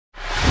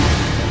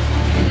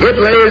It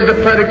lays the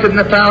predicate and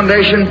the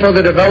foundation for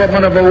the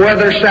development of a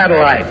weather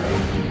satellite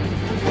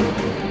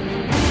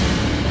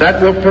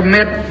that will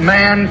permit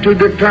man to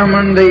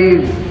determine the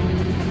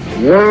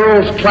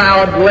world's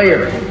cloud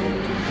layer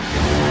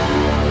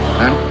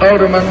and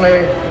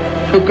ultimately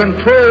to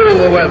control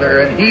the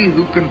weather, and he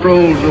who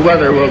controls the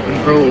weather will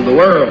control the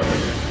world.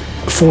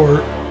 For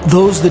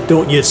those that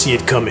don't yet see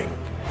it coming,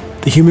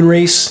 the human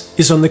race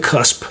is on the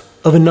cusp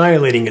of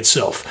annihilating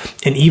itself.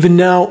 And even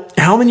now,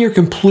 how many are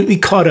completely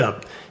caught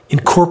up in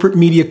corporate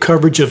media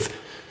coverage of,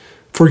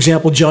 for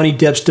example, Johnny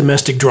Depp's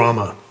domestic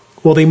drama,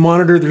 while they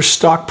monitor their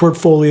stock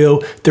portfolio,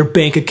 their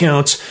bank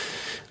accounts,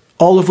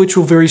 all of which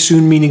will very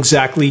soon mean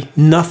exactly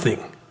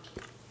nothing?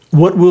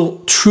 What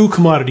will true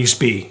commodities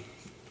be?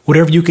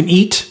 Whatever you can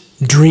eat,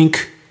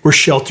 drink, or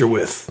shelter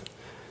with.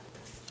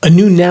 A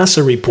new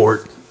NASA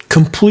report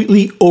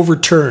completely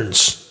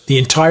overturns the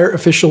entire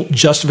official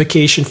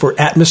justification for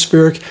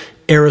atmospheric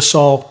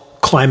aerosol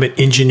climate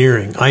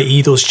engineering,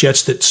 i.e. those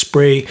jets that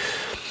spray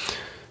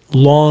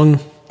long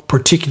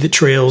particulate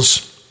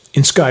trails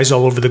in skies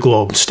all over the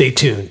globe. Stay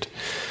tuned.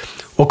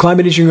 While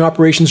climate engineering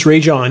operations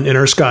rage on in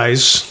our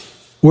skies,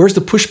 where's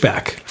the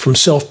pushback from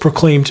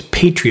self-proclaimed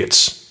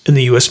patriots in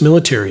the U.S.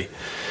 military?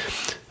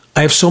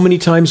 I have so many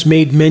times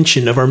made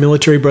mention of our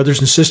military brothers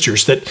and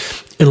sisters that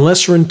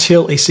unless or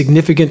until a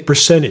significant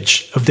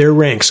percentage of their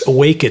ranks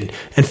awaken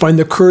and find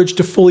the courage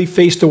to fully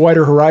face the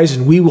wider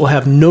horizon, we will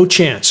have no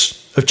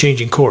chance of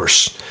changing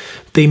course.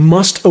 They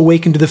must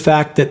awaken to the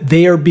fact that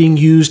they are being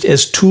used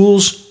as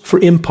tools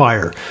for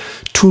empire,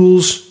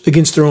 tools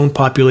against their own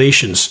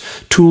populations,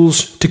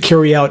 tools to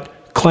carry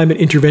out climate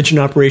intervention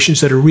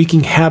operations that are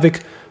wreaking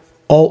havoc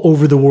all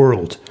over the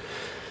world.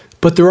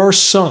 But there are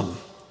some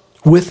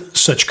with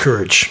such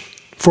courage.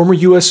 Former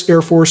U.S.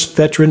 Air Force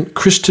veteran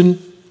Kristen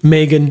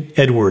Megan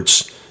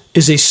Edwards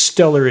is a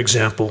stellar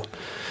example.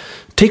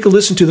 Take a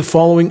listen to the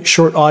following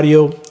short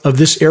audio of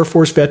this Air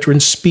Force veteran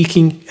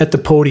speaking at the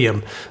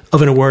podium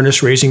of an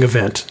awareness-raising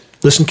event.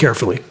 Listen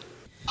carefully.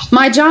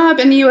 My job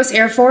in the U.S.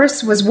 Air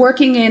Force was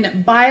working in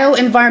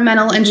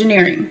bioenvironmental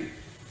engineering.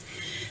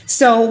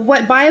 So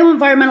what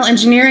bioenvironmental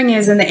engineering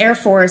is in the Air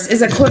Force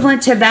is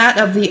equivalent to that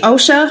of the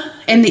OSHA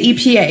and the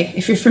EPA,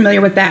 if you're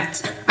familiar with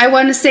that. I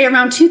want to say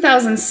around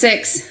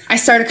 2006, I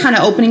started kind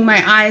of opening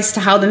my eyes to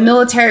how the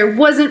military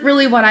wasn't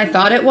really what I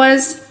thought it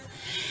was.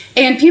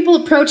 And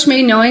people approached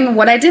me knowing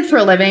what I did for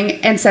a living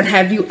and said,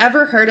 "Have you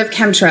ever heard of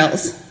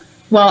chemtrails?"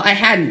 Well, I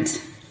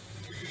hadn't.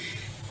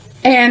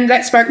 And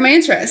that sparked my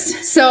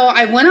interest. So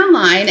I went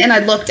online and I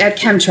looked at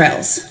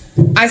chemtrails.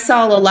 I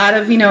saw a lot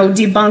of,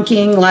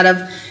 debunking, a lot of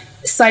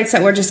sites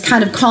that were just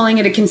kind of calling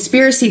it a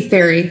conspiracy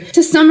theory.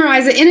 To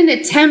summarize it, in an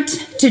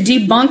attempt to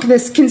debunk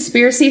this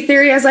conspiracy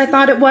theory as I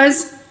thought it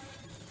was,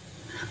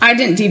 I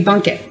didn't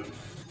debunk it.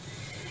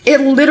 It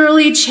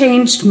literally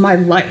changed my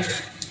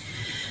life.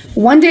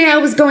 One day I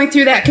was going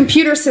through that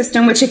computer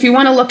system, which if you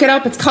want to look it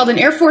up, it's called an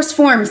Air Force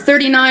Form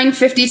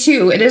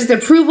 3952. It is the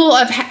approval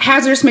of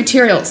hazardous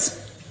materials.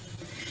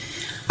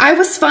 I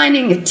was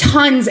finding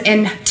tons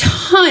and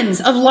tons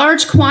of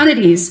large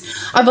quantities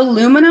of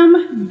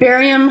aluminum,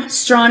 barium,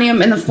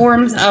 strontium in the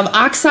forms of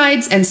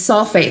oxides and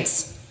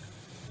sulfates.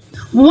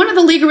 One of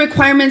the legal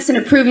requirements in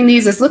approving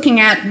these is looking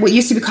at what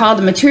used to be called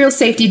the material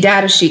safety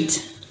data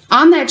sheet.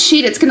 On that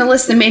sheet, it's going to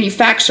list the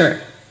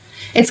manufacturer.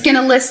 It's going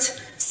to list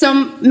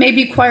some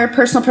maybe required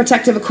personal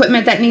protective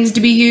equipment that needs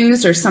to be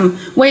used or some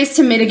ways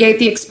to mitigate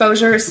the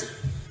exposures.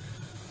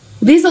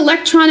 These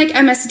electronic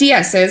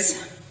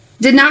MSDSs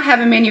did not have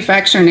a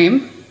manufacturer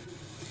name.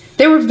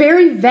 They were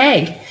very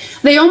vague.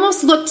 They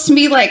almost looked to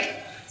me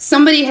like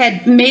somebody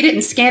had made it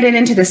and scanned it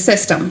into the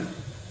system.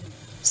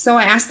 So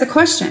I asked the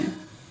question,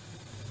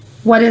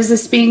 what is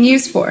this being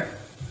used for?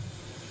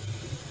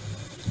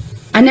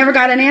 I never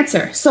got an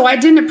answer, so I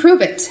didn't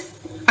approve it.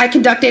 I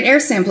conducted air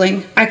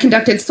sampling, I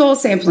conducted soil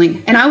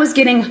sampling, and I was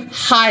getting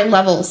high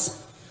levels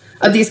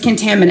of these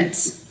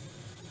contaminants.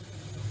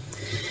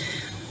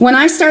 When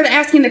I started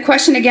asking the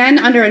question again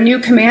under a new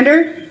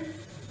commander,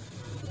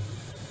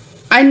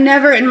 I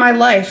never in my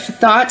life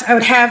thought I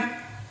would have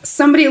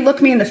somebody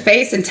look me in the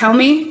face and tell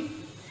me,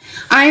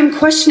 "I am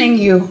questioning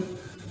you.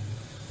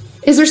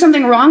 Is there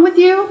something wrong with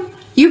you?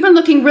 You've been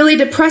looking really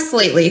depressed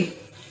lately.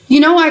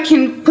 I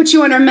can put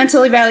you under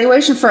mental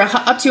evaluation for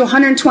up to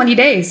 120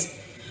 days.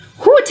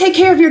 Who would take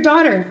care of your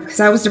daughter?"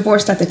 Because I was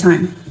divorced at the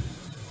time.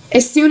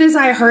 As soon as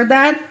I heard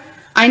that,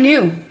 I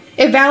knew.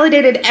 It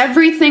validated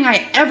everything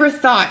I ever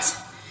thought.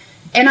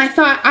 And I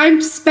thought,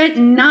 I've spent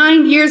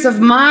 9 years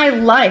of my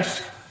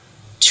life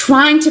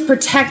trying to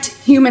protect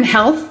human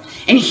health,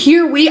 and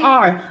here we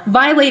are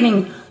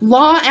violating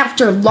law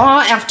after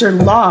law after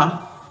law.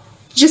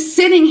 Just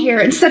sitting here,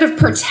 instead of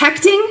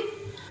protecting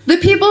the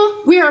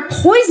people, we are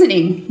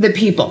poisoning the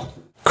people.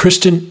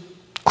 Kristen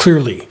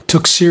clearly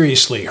took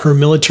seriously her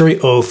military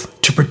oath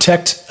to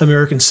protect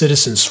American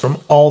citizens from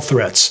all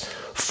threats,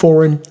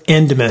 foreign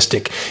and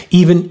domestic,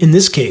 even in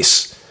this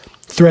case,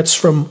 threats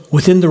from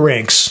within the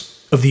ranks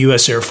of the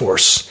U.S. Air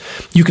Force.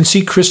 You can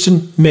see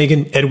Kristen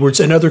Megan Edwards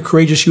and other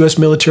courageous U.S.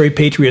 military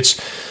patriots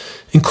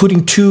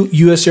including 2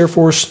 U.S. Air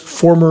Force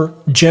former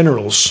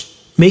generals,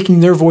 making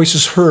their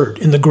voices heard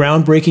in the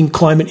groundbreaking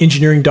climate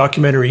engineering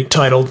documentary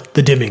titled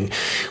The Dimming,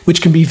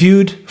 which can be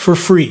viewed for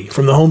free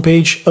from the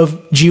homepage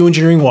of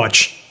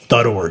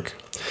geoengineeringwatch.org.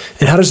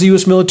 And how does the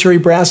U.S. military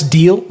brass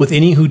deal with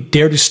any who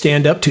dare to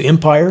stand up to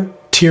empire,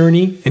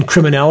 tyranny, and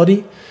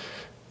criminality?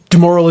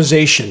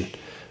 Demoralization,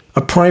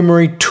 a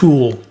primary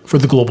tool for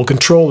the global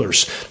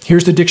controllers.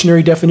 Here's the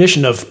dictionary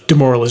definition of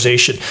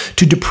demoralization: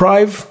 to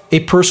deprive a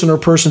person or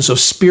persons of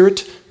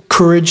spirit,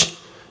 courage,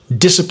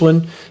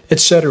 discipline,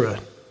 etc.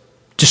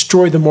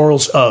 Destroy the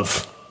morals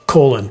of, :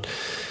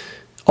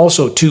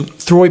 also, to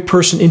throw a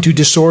person into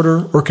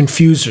disorder or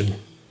confusion,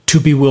 to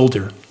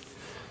bewilder.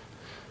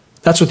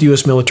 That's what the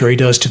U.S. military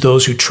does to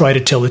those who try to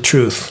tell the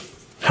truth.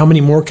 How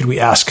many more could we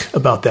ask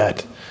about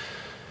that?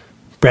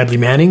 Bradley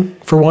Manning,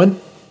 for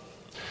one?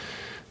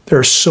 There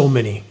are so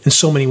many, and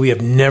so many we have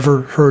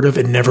never heard of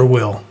and never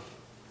will.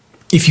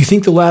 If you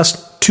think the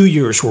last 2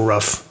 years were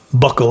rough,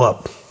 buckle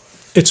up.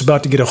 It's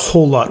about to get a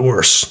whole lot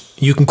worse.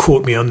 You can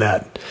quote me on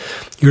that.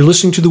 You're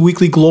listening to the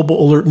weekly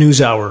Global Alert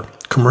News Hour,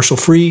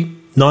 commercial-free,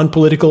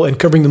 non-political, and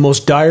covering the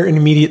most dire and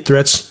immediate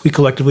threats we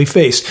collectively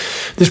face.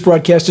 This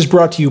broadcast is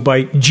brought to you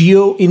by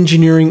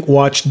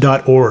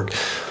geoengineeringwatch.org,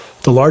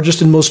 the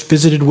largest and most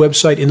visited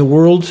website in the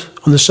world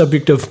on the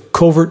subject of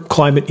covert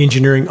climate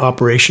engineering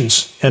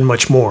operations and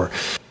much more.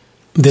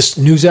 This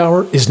news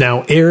hour is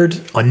now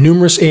aired on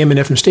numerous AM and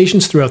FM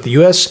stations throughout the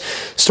U.S.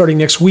 Starting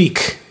next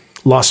week,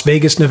 Las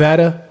Vegas,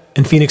 Nevada,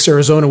 and Phoenix,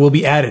 Arizona will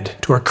be added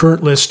to our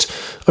current list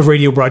of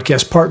radio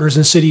broadcast partners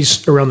in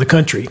cities around the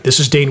country. This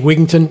is Dane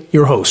Wigington,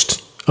 your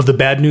host of the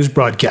Bad News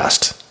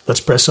Broadcast.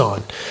 Let's press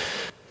on.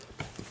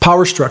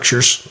 Power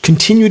structures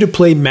continue to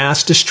play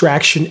mass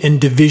distraction and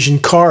division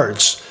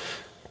cards.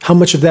 How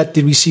much of that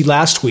did we see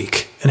last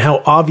week? And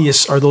how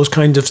obvious are those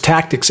kinds of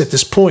tactics at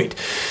this point?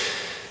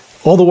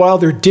 All the while,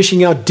 they're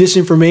dishing out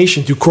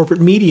disinformation through corporate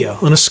media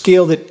on a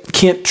scale that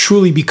can't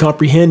truly be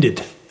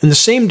comprehended. And the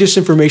same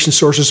disinformation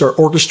sources are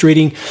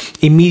orchestrating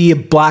a media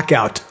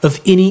blackout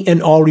of any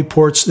and all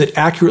reports that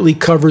accurately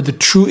cover the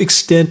true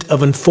extent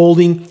of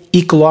unfolding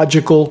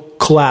ecological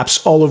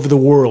collapse all over the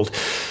world,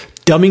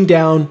 dumbing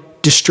down,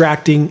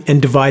 distracting,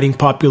 and dividing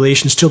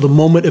populations till the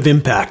moment of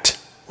impact,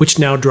 which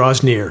now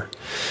draws near.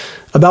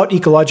 About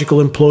ecological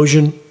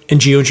implosion and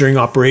geoengineering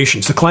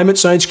operations, the climate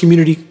science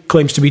community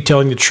claims to be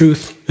telling the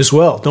truth as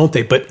well, don't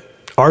they? But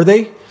are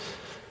they?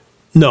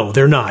 No,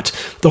 they're not.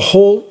 The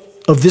whole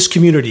of this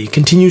community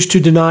continues to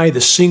deny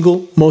the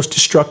single most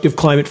destructive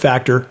climate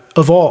factor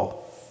of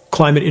all: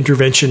 climate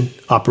intervention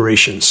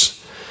operations.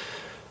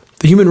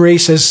 The human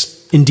race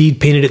has indeed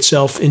painted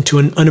itself into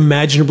an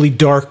unimaginably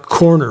dark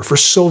corner for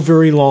so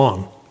very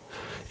long,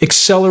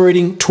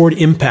 accelerating toward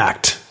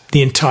impact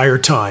the entire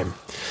time.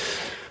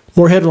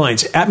 More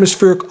headlines: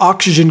 atmospheric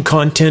oxygen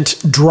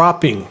content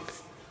dropping.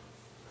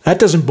 That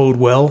doesn't bode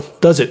well,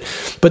 does it?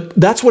 But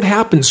that's what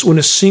happens when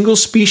a single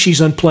species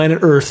on planet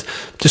Earth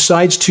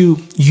decides to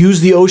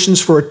use the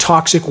oceans for a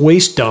toxic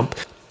waste dump,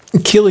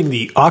 killing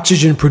the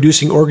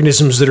oxygen-producing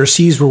organisms that our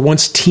seas were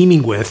once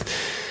teeming with.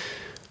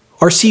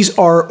 Our seas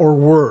are, or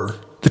were,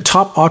 the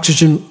top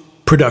oxygen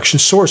production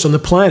source on the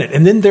planet.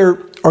 And then there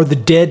are the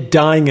dead,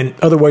 dying, and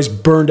otherwise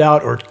burned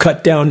out or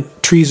cut down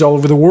trees all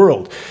over the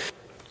world.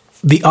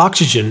 The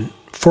oxygen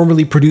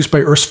formerly produced by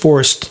Earth's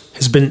forest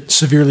has been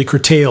severely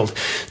curtailed.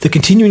 The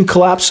continuing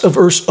collapse of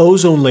Earth's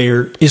ozone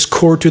layer is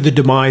core to the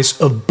demise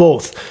of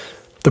both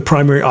the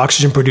primary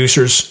oxygen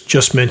producers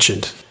just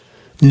mentioned.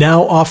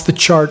 Now off the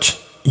chart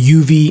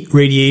UV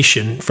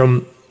radiation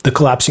from the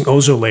collapsing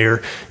ozone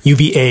layer,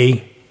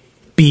 UVA,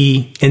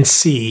 B, and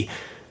C,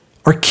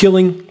 are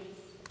killing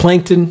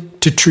plankton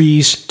to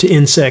trees to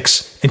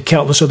insects and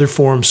countless other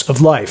forms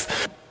of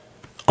life.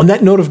 On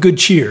that note of good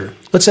cheer,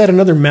 let's add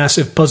another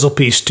massive puzzle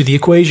piece to the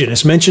equation.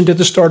 As mentioned at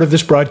the start of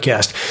this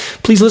broadcast,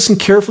 please listen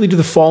carefully to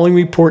the following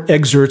report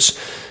excerpts,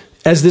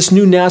 as this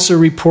new NASA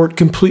report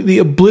completely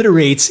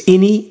obliterates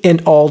any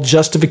and all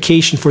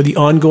justification for the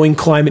ongoing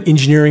climate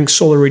engineering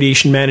solar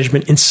radiation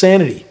management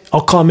insanity.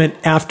 I'll comment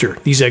after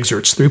these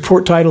excerpts. The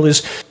report title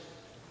is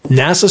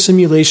NASA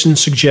Simulation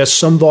Suggests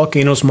Some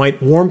Volcanoes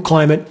Might Warm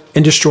Climate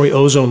and Destroy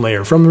Ozone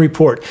Layer. From the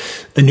report,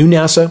 a new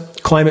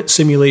NASA climate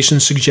simulation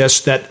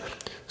suggests that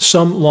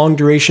some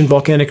long-duration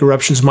volcanic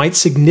eruptions might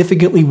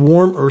significantly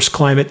warm Earth's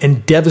climate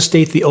and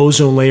devastate the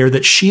ozone layer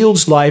that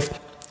shields life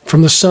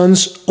from the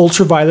sun's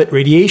ultraviolet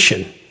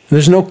radiation. And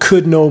there's no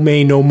could, no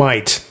may, no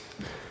might.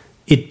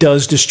 It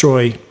does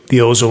destroy the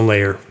ozone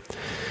layer.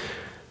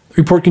 The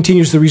report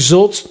continues, the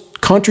results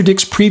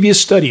contradicts previous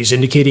studies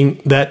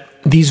indicating that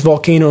these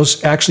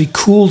volcanoes actually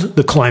cooled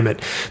the climate.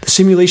 The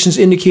simulations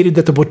indicated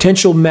that the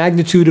potential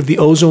magnitude of the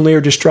ozone layer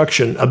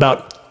destruction,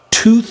 about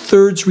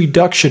 2/3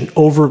 reduction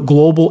over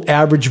global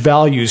average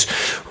values,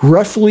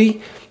 roughly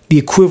the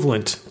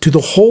equivalent to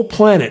the whole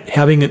planet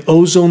having an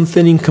ozone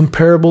thinning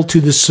comparable to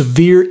the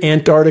severe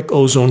Antarctic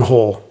ozone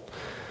hole.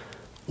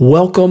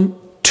 Welcome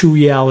to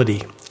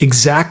reality.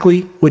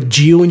 Exactly what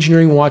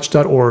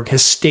geoengineeringwatch.org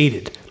has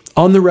stated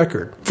on the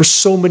record for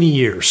so many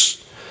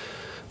years.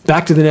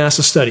 Back to the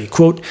NASA study.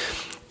 Quote,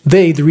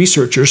 The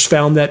researchers,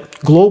 found that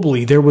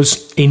globally there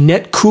was a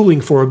net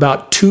cooling for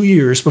about 2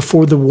 years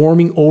before the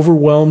warming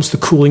overwhelms the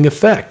cooling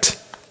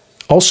effect.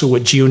 Also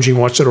what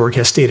geoengineeringwatch.org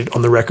has stated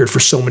on the record for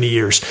so many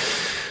years.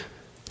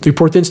 The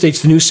report then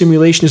states the new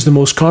simulation is the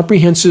most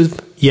comprehensive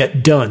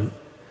yet done.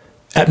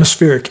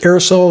 Atmospheric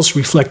aerosols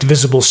reflect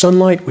visible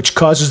sunlight, which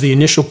causes the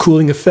initial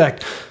cooling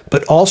effect,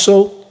 but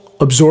also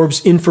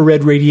absorbs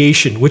infrared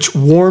radiation, which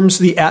warms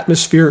the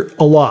atmosphere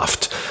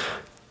aloft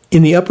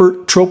in the upper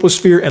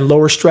troposphere and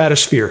lower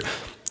stratosphere.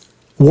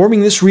 Warming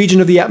this region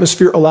of the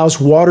atmosphere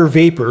allows water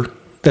vapor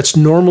that's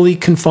normally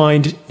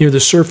confined near the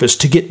surface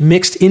to get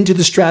mixed into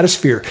the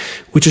stratosphere,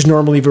 which is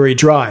normally very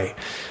dry.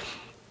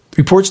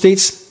 The report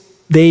states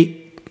they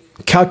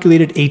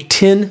calculated a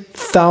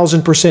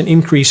 10,000%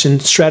 increase in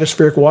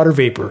stratospheric water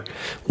vapor.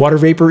 Water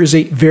vapor is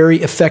a very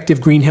effective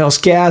greenhouse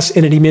gas,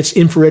 and it emits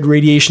infrared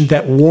radiation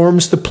that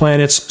warms the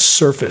planet's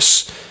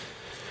surface.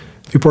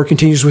 The report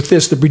continues with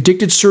this. The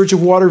predicted surge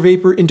of water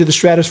vapor into the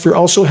stratosphere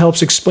also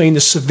helps explain the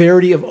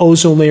severity of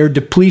ozone layer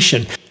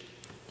depletion.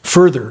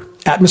 Further,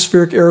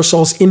 atmospheric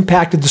aerosols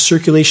impacted the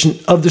circulation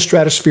of the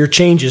stratosphere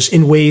changes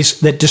in ways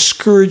that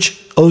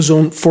discourage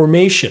ozone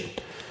formation.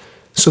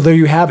 So there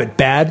you have it.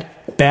 Bad,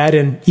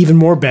 and even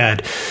more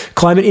bad.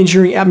 Climate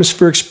engineering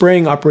atmospheric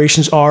spraying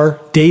operations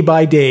are, day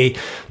by day,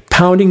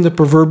 pounding the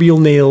proverbial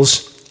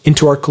nails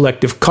into our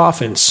collective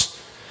coffins.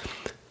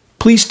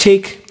 Please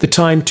take the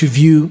time to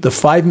view the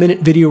 5-minute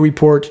video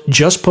report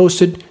just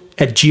posted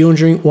at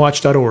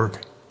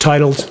geoengineeringwatch.org,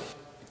 titled,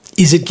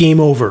 Is It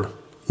Game Over?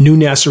 New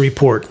NASA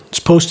Report. It's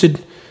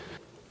posted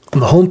on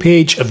the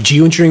homepage of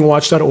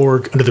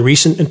geoengineeringwatch.org under the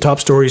Recent and Top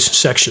Stories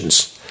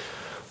sections.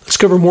 Let's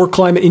cover more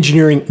climate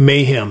engineering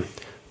mayhem.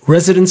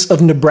 Residents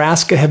of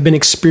Nebraska have been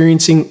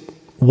experiencing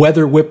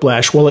weather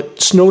whiplash. While it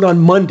snowed on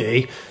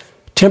Monday,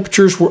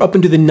 temperatures were up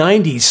into the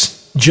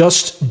 90s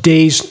just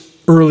days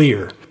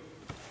earlier.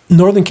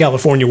 Northern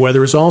California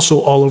weather is also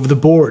all over the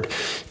board.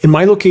 In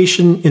my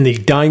location in the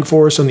Dying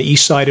Forest on the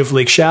east side of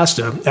Lake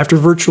Shasta, after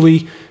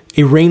virtually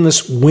a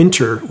rainless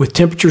winter with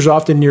temperatures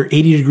often near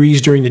 80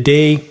 degrees during the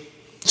day,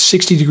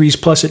 60 degrees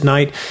plus at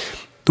night,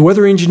 the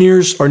weather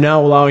engineers are now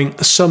allowing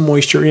some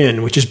moisture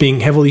in, which is being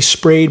heavily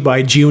sprayed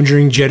by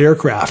geoengineering jet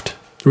aircraft.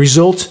 The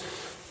result,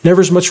 never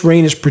as much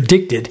rain as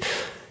predicted,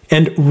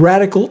 and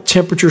radical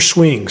temperature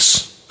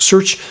swings.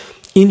 Search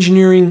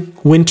Engineering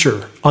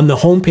Winter on the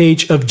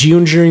homepage of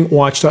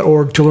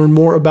geoengineeringwatch.org to learn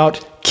more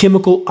about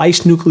chemical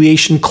ice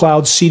nucleation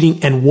cloud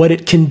seeding and what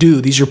it can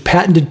do. These are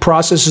patented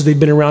processes. They've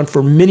been around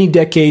for many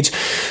decades.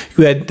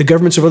 You had the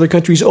governments of other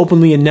countries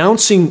openly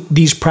announcing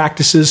these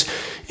practices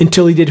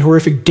until they did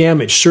horrific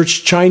damage.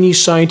 Search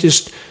Chinese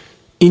scientist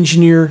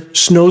engineer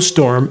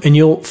snowstorm, and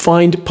you'll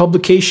find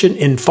publication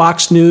in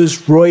Fox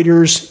News,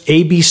 Reuters,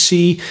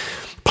 ABC,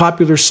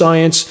 Popular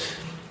Science,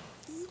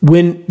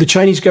 when the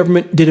Chinese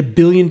government did $1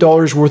 billion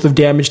worth of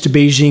damage to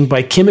Beijing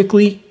by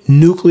chemically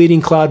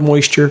nucleating cloud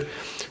moisture,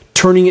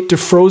 turning it to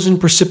frozen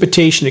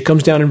precipitation. It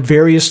comes down in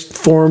various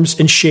forms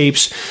and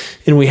shapes,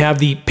 and we have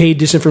the paid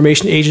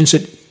disinformation agents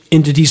at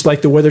entities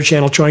like the Weather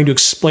Channel trying to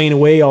explain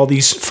away all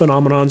these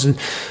phenomenons, and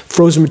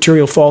frozen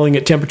material falling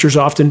at temperatures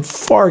often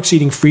far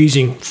exceeding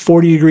freezing,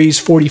 40 degrees,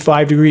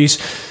 45 degrees.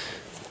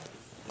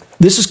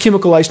 This is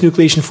chemical ice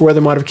nucleation for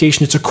weather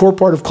modification. It's a core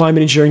part of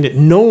climate engineering that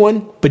no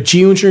one but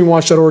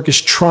geoengineeringwatch.org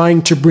is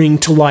trying to bring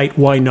to light.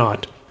 Why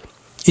not?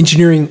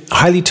 Engineering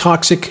highly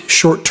toxic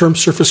short-term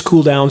surface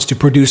cooldowns to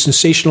produce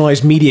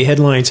sensationalized media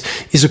headlines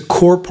is a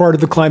core part of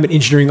the climate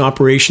engineering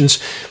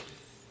operations.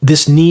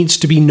 This needs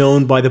to be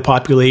known by the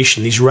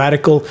population. These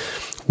radical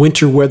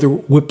winter weather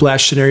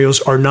whiplash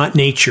scenarios are not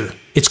nature.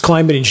 It's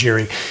climate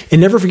engineering. And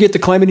never forget, the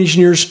climate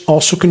engineers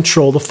also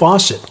control the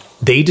faucet.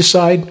 They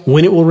decide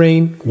when it will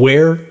rain,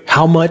 where,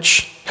 how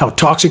much, how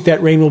toxic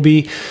that rain will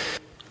be.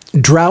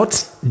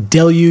 Drought,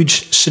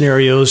 deluge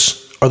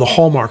scenarios are the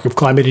hallmark of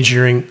climate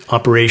engineering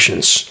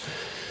operations.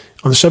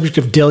 On the subject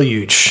of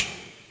deluge,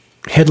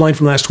 headline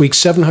from last week,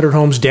 700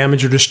 homes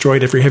damaged or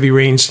destroyed after heavy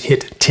rains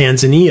hit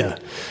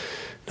Tanzania.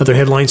 Another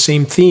headline,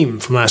 same theme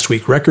from last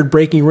week,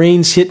 record-breaking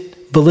rains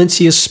hit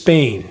Valencia,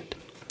 Spain.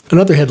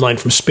 Another headline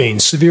from Spain,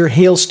 severe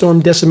hailstorm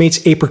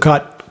decimates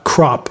apricot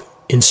crop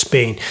in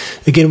Spain.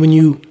 Again, when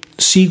you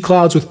seed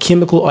clouds with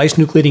chemical ice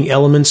nucleating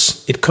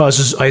elements, it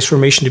causes ice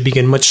formation to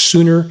begin much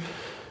sooner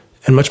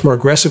and much more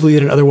aggressively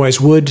than it otherwise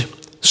would.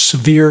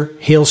 Severe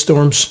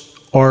hailstorms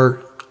are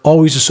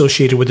always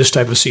associated with this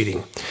type of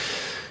seeding.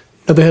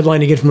 Another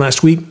headline again from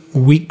last week,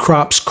 wheat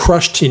crops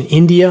crushed in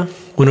India.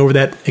 Went over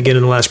that again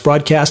in the last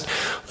broadcast.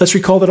 Let's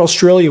recall that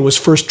Australia was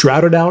first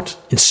droughted out,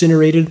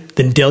 incinerated,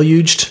 then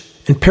deluged,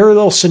 and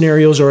parallel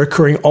scenarios are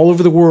occurring all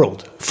over the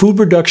world. Food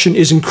production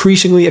is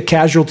increasingly a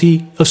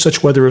casualty of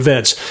such weather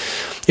events.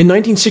 In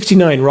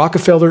 1969,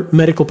 Rockefeller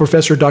medical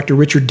professor Dr.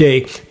 Richard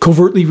Day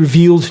covertly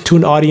revealed to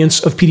an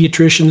audience of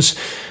pediatricians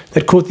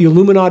that, quote, the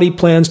Illuminati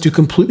plans to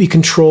completely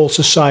control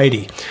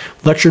society.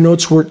 Lecture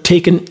notes were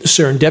taken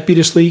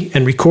serendipitously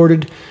and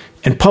recorded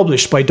and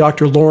published by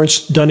Dr.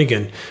 Lawrence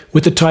Dunnigan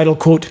with the title,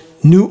 quote,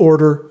 New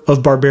Order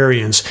of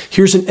Barbarians.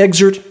 Here's an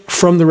excerpt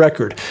from the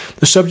record.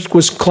 The subject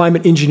was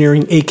climate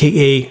engineering,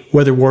 aka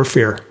weather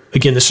warfare.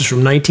 Again, this is from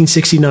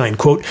 1969.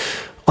 Quote,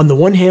 on the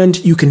one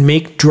hand, you can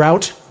make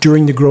drought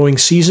during the growing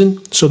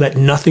season so that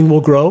nothing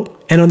will grow.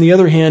 And on the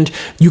other hand,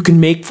 you can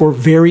make for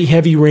very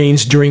heavy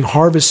rains during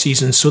harvest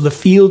season so the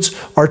fields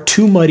are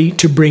too muddy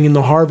to bring in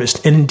the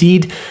harvest. And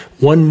indeed,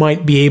 one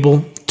might be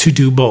able to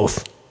do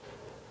both.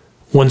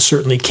 One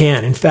certainly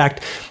can. In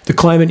fact, the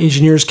climate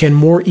engineers can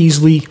more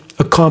easily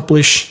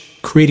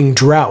accomplish creating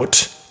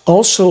drought,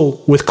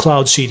 also with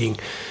cloud seeding,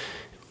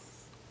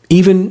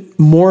 even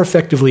more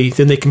effectively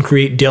than they can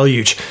create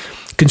deluge.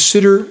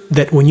 Consider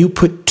that when you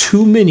put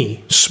too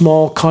many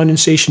small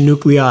condensation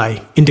nuclei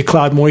into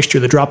cloud moisture,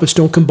 the droplets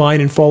don't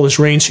combine and fall as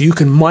rain, so you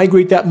can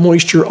migrate that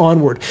moisture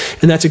onward.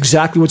 And that's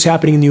exactly what's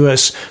happening in the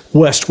U.S.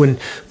 West. When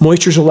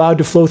moisture is allowed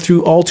to flow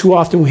through, all too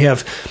often we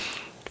have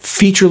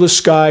featureless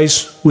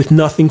skies with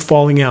nothing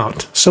falling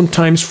out,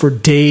 sometimes for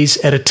days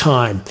at a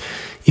time.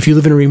 If you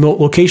live in a remote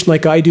location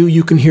like I do,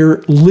 you can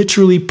hear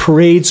literally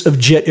parades of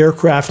jet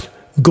aircraft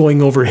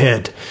going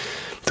overhead.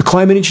 The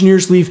climate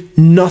engineers leave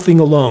nothing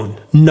alone.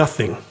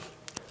 Nothing.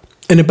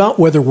 And about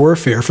weather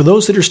warfare, for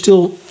those that are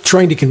still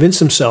trying to convince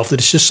themselves that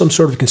it's just some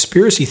sort of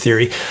conspiracy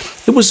theory,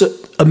 it was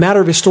a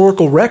matter of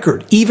historical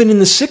record. Even in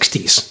the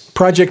 60s,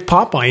 Project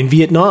Popeye in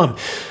Vietnam,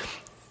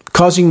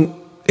 causing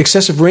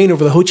excessive rain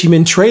over the Ho Chi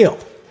Minh Trail.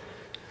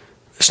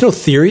 There's no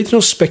theory, there's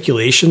no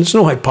speculation, there's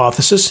no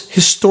hypothesis.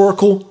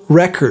 Historical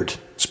record.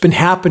 It's been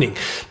happening.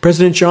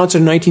 President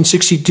Johnson in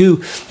 1962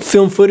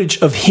 filmed footage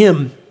of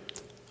him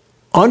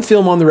on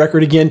film on the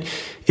record again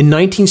in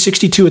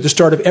 1962 at the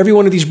start of every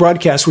one of these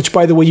broadcasts, which,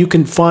 by the way, you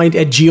can find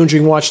at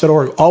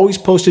geoengineeringwatch.org. Always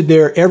posted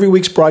there, every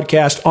week's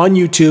broadcast on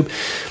YouTube.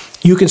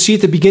 You can see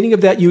at the beginning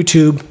of that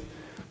YouTube,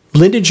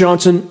 Lyndon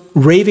Johnson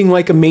raving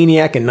like a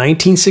maniac in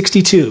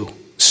 1962,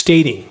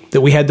 stating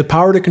that we had the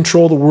power to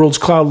control the world's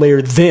cloud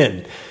layer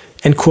then,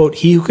 and, quote,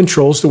 he who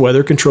controls the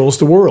weather controls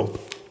the world,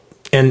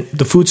 and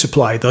the food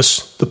supply,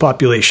 thus the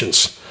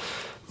populations.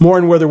 More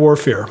on weather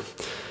warfare.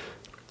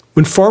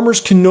 When farmers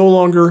can no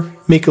longer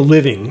make a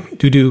living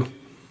due to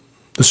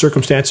the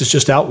circumstances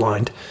just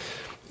outlined,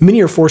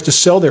 many are forced to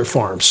sell their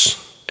farms.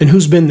 And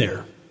who's been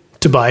there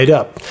to buy it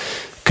up?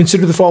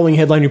 Consider the following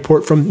headline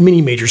report from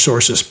many major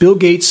sources. Bill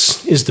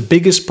Gates is the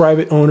biggest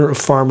private owner of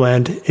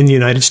farmland in the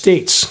United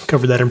States.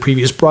 Covered that in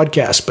previous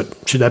broadcasts, but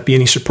should that be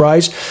any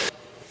surprise?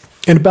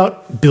 And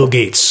about Bill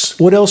Gates,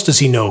 what else does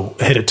he know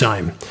ahead of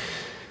time?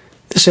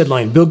 This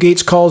headline, Bill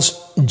Gates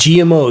calls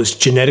GMOs,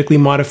 genetically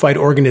modified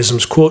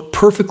organisms, quote,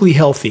 perfectly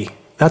healthy.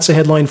 That's a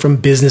headline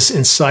from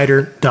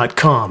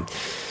BusinessInsider.com.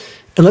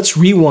 And let's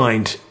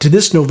rewind to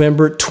this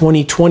November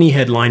 2020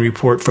 headline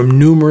report from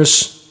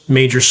numerous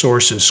major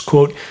sources.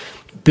 Quote,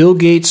 Bill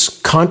Gates'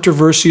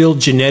 controversial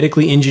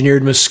genetically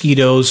engineered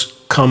mosquitoes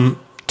come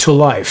to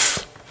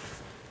life.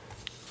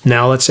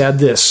 Now let's add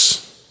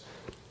this.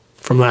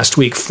 From last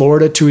week,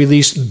 Florida to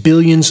release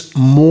billions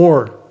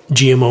more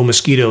GMO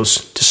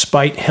mosquitoes,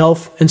 despite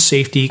health and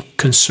safety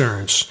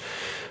concerns.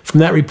 From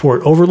that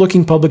report,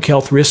 overlooking public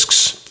health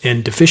risks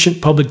and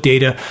deficient public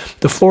data,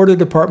 the Florida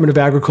Department of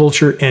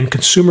Agriculture and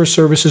Consumer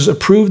Services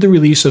approved the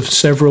release of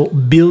several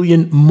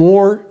billion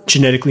more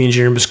genetically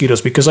engineered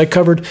mosquitoes, because I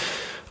covered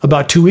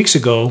about 2 weeks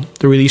ago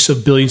the release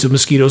of billions of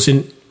mosquitoes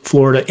in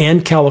Florida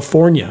and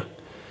California.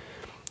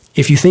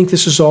 If you think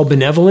this is all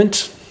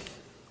benevolent,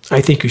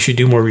 I think you should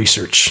do more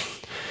research.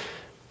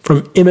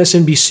 From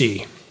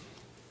MSNBC,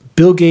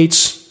 Bill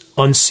Gates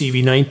on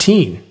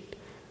CV19.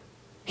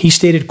 He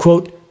stated,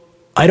 quote,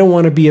 I don't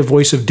want to be a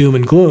voice of doom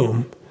and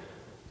gloom,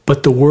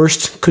 but the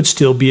worst could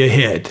still be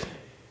ahead,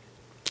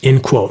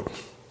 end quote.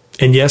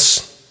 And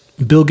yes,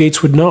 Bill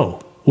Gates would know,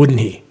 wouldn't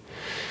he?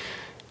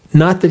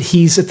 Not that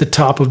he's at the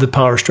top of the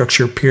power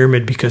structure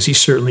pyramid, because he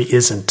certainly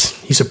isn't.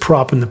 He's a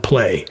prop in the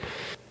play.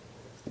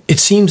 It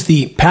seems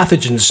the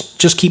pathogens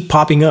just keep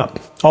popping up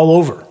all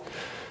over,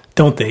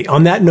 don't they?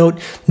 On that note,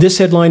 this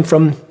headline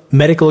from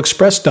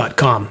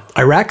MedicalExpress.com.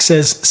 Iraq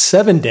says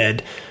 7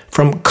 dead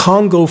from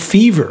Congo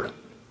fever.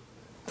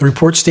 The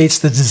report states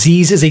the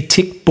disease is a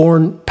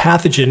tick-borne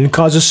pathogen and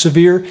causes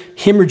severe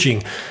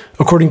hemorrhaging,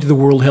 according to the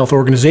World Health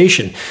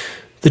Organization.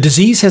 The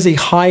disease has a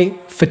high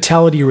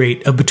fatality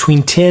rate of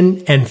between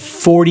 10 and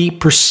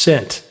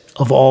 40%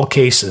 of all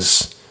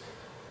cases.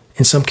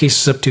 In some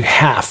cases, up to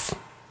half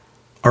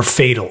are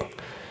fatal.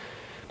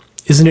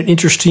 Isn't it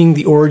interesting,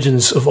 the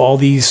origins of all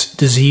these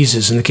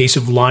diseases? In the case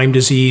of Lyme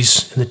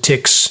disease and the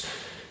ticks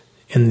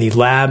and the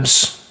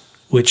labs,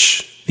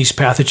 which these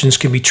pathogens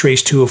can be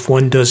traced to if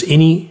one does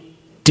any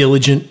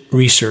diligent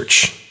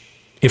research,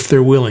 if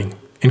they're willing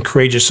and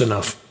courageous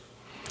enough.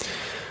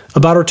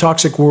 About Our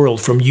Toxic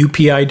World from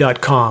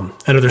UPI.com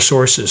and other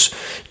sources.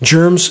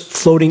 Germs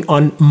floating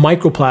on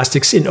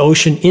microplastics in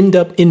ocean end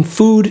up in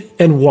food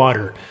and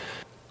water.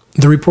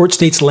 The report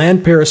states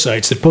land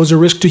parasites that pose a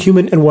risk to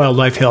human and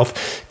wildlife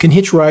health can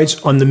hitch rides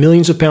on the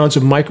millions of pounds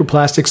of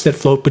microplastics that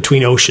float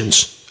between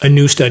oceans. A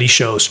new study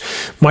shows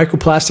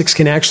microplastics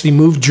can actually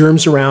move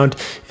germs around,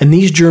 and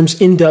these germs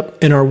end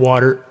up in our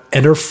water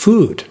and our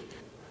food.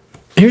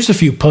 Here's a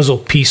few puzzle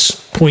piece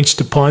points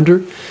to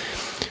ponder.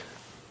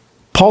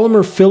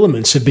 Polymer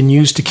filaments have been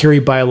used to carry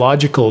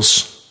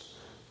biologicals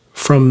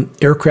from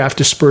aircraft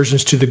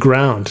dispersions to the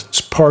ground.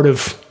 It's part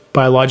of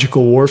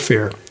biological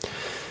warfare.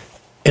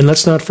 And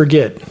let's not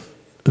forget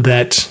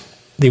that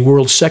the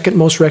world's second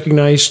most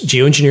recognized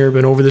geoengineer,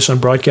 been over this on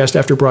broadcast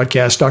after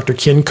broadcast, Dr.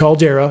 Ken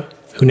Caldeira,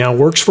 who now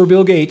works for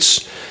Bill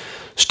Gates,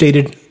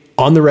 stated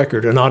on the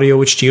record, an audio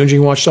which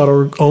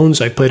geoengineeringwatch.org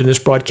owns, I played in this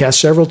broadcast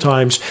several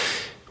times,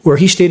 where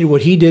he stated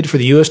what he did for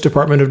the U.S.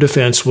 Department of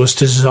Defense was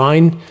to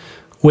design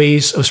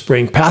ways of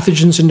spraying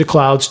pathogens into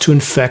clouds to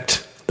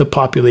infect the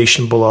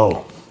population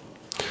below.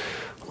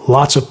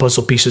 Lots of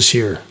puzzle pieces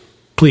here.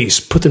 Please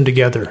put them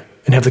together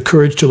and have the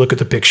courage to look at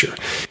the picture.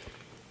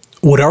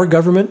 Would our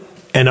government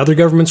and other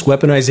governments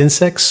weaponize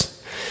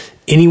insects?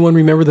 Anyone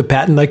remember the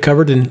patent I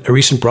covered in a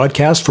recent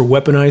broadcast for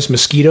weaponized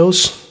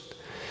mosquitoes?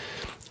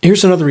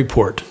 Here's another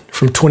report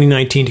from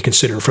 2019 to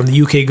consider from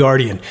the UK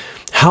Guardian.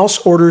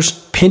 House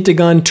orders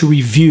Pentagon to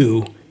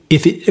review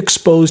if it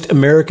exposed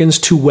Americans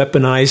to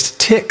weaponized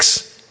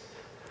ticks.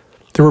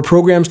 There were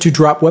programs to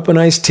drop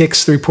weaponized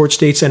ticks, the report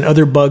states, and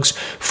other bugs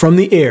from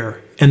the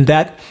air, and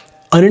that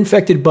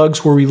uninfected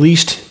bugs were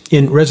released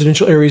in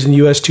residential areas in the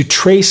U.S. to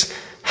trace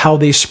how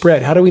they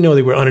spread. How do we know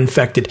they were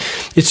uninfected?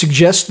 It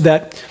suggests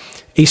that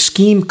a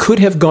scheme could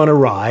have gone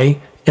awry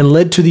and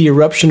led to the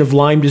eruption of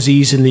Lyme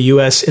disease in the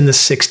U.S. in the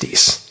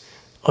 60s.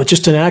 Oh,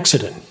 just an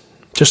accident,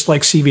 just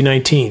like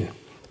CV-19.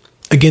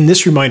 Again,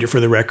 this reminder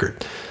for the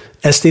record.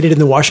 As stated in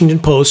the Washington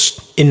Post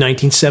in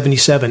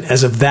 1977,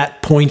 as of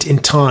that point in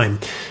time,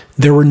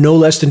 there were no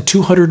less than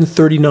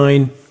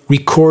 239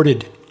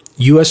 recorded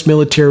U.S.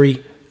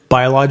 military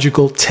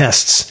biological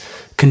tests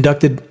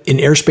conducted in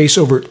airspace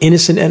over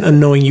innocent and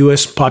unknowing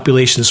U.S.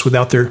 populations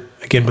without their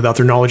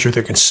knowledge or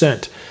their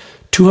consent.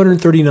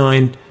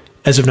 239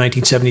 as of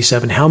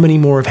 1977. How many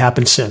more have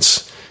happened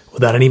since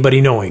without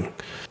anybody knowing?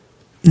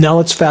 Now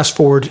let's fast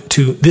forward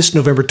to this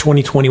November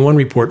 2021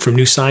 report from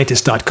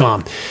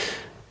newscientist.com.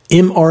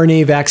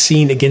 mRNA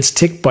vaccine against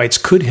tick bites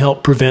could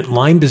help prevent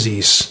Lyme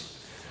disease.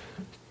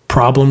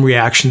 Problem,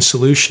 reaction,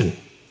 solution.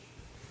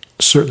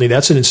 Certainly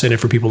that's an incentive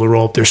for people to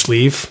roll up their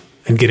sleeve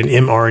and get an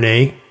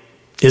mRNA,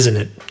 isn't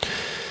it?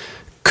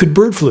 Could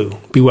bird flu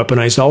be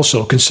weaponized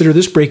also? Consider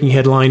this breaking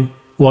headline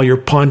while you're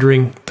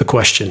pondering the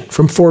question.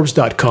 From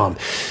Forbes.com,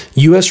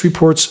 U.S.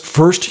 reports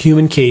first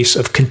human case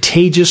of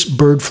contagious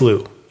bird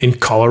flu in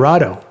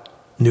Colorado.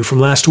 New from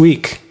last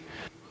week.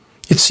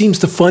 It seems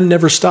the fun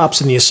never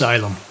stops in the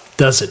asylum,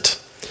 does it?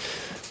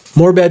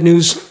 More bad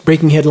news,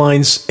 breaking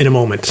headlines in a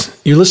moment.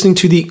 You're listening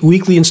to the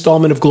weekly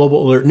installment of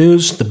Global Alert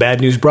News, the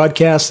Bad News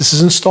Broadcast. This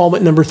is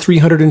installment number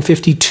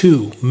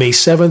 352, May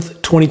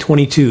 7th,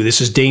 2022. This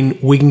is Dane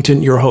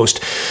Wigington, your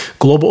host.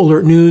 Global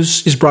Alert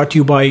News is brought to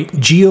you by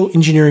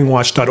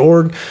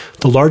geoengineeringwatch.org,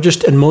 the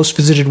largest and most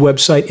visited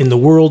website in the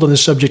world on the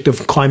subject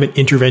of climate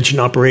intervention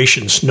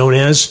operations, known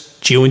as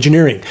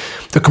geoengineering.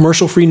 The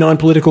commercial-free,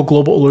 non-political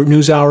Global Alert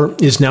News Hour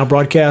is now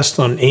broadcast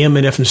on AM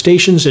and FM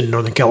stations in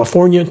Northern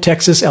California,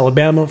 Texas,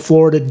 Alabama,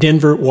 Florida,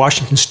 Denver,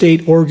 Washington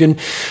State, Oregon,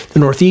 the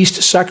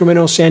Northeast,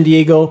 Sacramento, San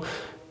Diego,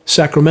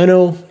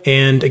 Sacramento,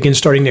 and again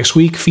starting next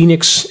week,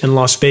 Phoenix and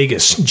Las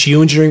Vegas.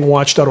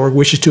 Geoengineeringwatch.org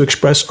wishes to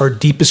express our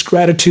deepest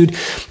gratitude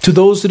to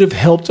those that have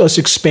helped us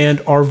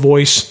expand our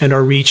voice and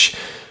our reach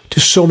to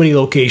so many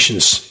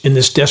locations in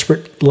this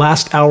desperate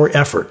last-hour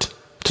effort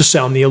to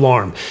sound the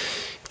alarm.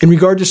 In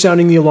regard to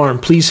sounding the alarm,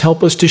 please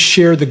help us to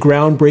share the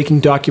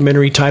groundbreaking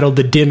documentary titled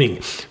The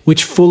Dimming,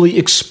 which fully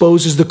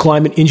exposes the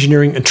climate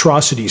engineering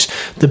atrocities.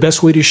 The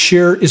best way to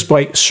share is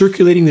by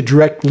circulating the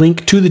direct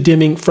link to The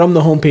Dimming from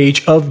the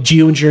homepage of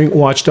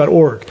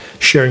geoengineeringwatch.org.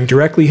 Sharing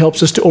directly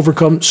helps us to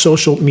overcome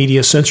social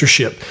media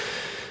censorship.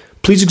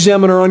 Please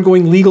examine our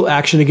ongoing legal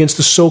action against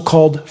the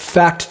so-called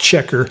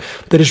fact-checker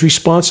that is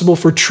responsible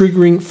for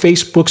triggering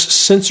Facebook's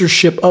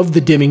censorship of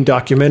the Dimming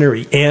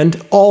documentary and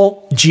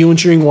all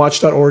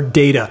geoengineeringwatch.org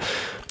data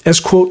as,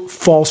 quote,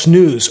 false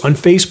news on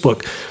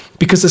Facebook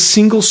because a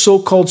single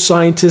so-called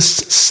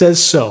scientist says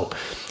so.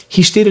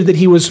 He stated that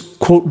he was,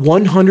 quote,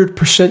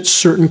 100%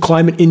 certain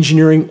climate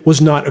engineering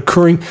was not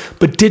occurring,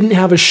 but didn't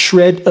have a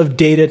shred of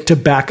data to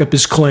back up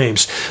his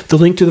claims. The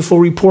link to the full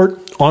report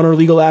on our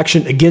legal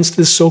action against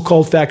this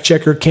so-called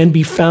fact-checker can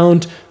be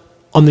found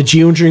on the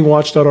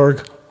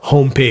geoengineeringwatch.org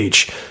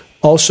homepage.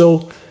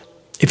 Also,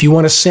 if you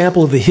want a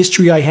sample of the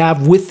history I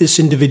have with this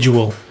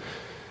individual,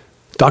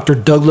 Dr.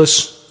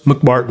 Douglas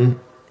McMartin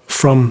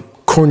from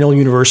Cornell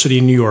University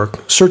in New York,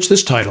 search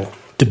this title,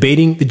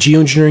 Debating the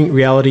Geoengineering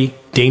Reality,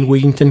 Dane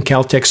Wigington,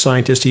 Caltech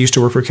scientist. He used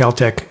to work for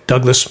Caltech,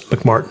 Douglas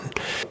McMartin.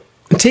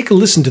 And take a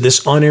listen to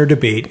this on-air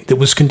debate that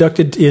was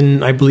conducted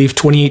in, I believe,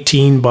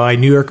 2018 by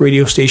New York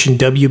radio station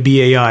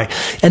WBAI.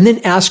 And then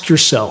ask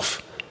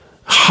yourself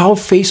how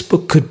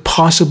Facebook could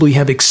possibly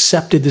have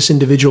accepted this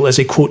individual as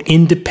a, quote,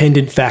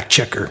 independent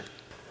fact-checker.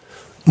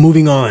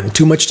 Moving on.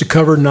 Too much to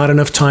cover, not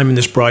enough time in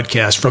this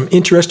broadcast. From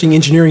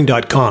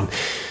InterestingEngineering.com.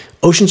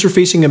 Oceans are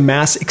facing a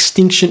mass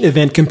extinction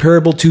event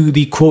comparable to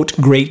the, quote,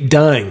 Great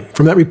Dying.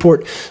 From that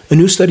report, a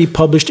new study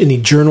published in the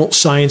journal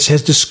Science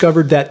has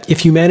discovered that if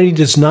humanity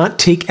does not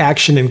take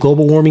action and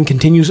global warming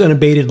continues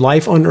unabated,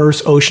 life on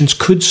Earth's oceans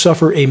could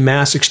suffer a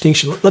mass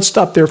extinction. Let's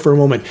stop there for a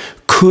moment.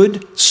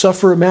 Could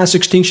suffer a mass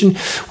extinction?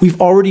 We've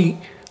already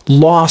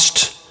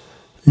lost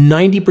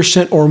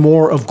 90% or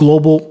more of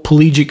global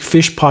pelagic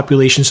fish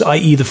populations,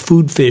 i.e. the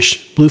food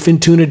fish.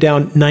 Bluefin tuna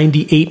down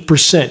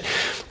 98%.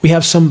 We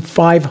have some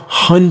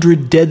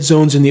 500 dead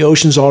zones in the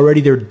oceans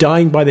already. They're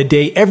dying by the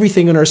day.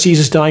 Everything in our seas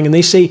is dying, and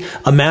they say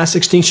a mass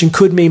extinction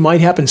might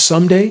happen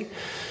someday.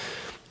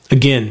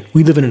 Again,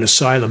 we live in an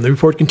asylum. The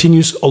report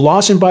continues, a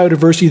loss in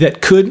biodiversity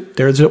that could,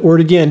 there's that word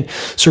again,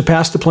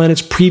 surpass the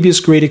planet's previous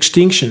great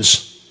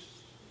extinctions.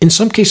 In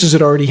some cases,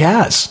 it already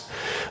has.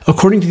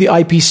 According to the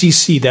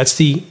IPCC, that's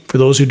the, for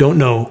those who don't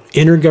know,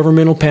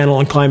 Intergovernmental Panel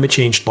on Climate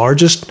Change,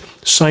 largest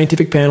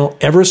scientific panel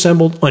ever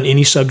assembled on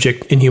any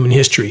subject in human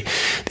history.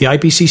 The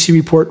IPCC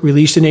report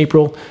released in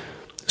April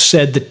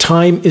said the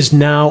time is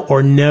now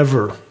or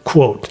never,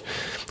 quote.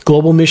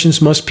 Global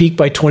emissions must peak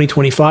by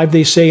 2025,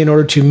 they say, in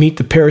order to meet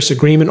the Paris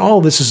Agreement. All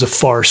of this is a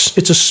farce.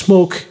 It's a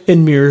smoke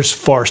and mirrors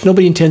farce.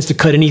 Nobody intends to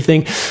cut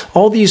anything.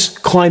 All these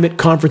climate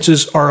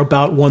conferences are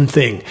about one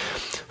thing: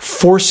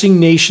 forcing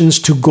nations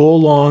to go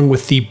along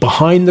with the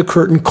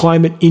behind-the-curtain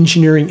climate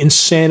engineering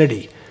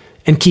insanity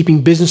and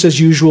keeping business as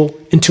usual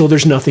until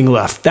there's nothing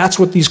left. That's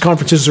what these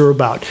conferences are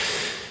about.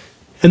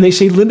 And they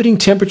say limiting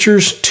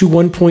temperatures to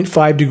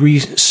 1.5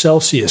 degrees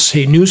Celsius.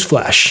 Hey,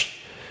 newsflash.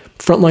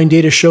 Frontline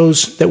data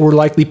shows that we're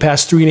likely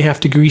past 3.5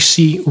 degrees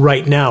C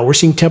right now. We're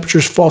seeing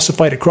temperatures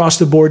falsified across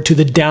the board to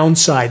the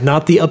downside,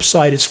 not the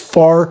upside. It's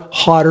far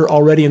hotter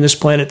already on this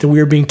planet than we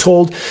are being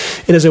told.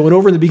 And as I went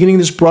over in the beginning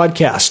of this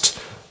broadcast,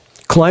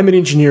 climate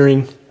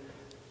engineering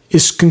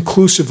is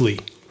conclusively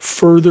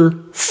further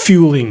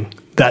fueling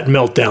that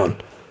meltdown.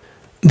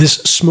 This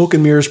smoke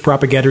and mirrors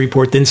propaganda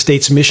report then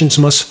states emissions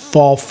must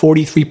fall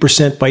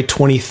 43% by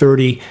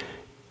 2030,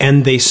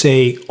 and they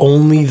say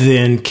only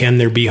then can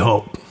there be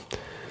hope.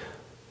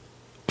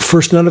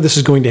 First, none of this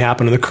is going to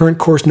happen. On the current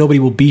course, nobody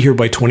will be here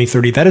by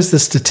 2030. That is the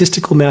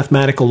statistical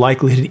mathematical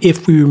likelihood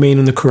if we remain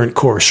on the current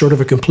course, sort of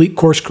a complete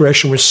course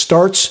correction, which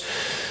starts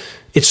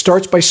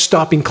by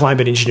stopping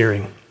climate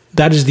engineering.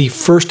 That is the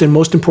first and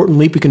most important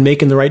leap we can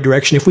make in the right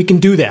direction. If we can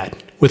do that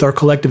with our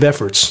collective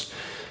efforts,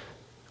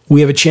 we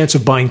have a chance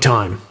of buying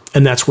time,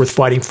 and that's worth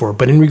fighting for.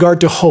 But in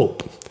regard to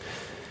hope,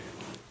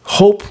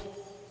 hope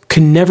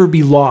can never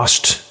be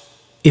lost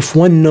if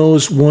one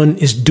knows one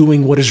is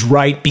doing what is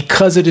right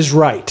because it is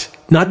right,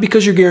 not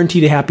because you're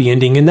guaranteed a happy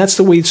ending. And that's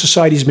the way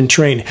society's been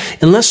trained.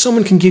 Unless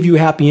someone can give you a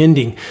happy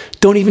ending,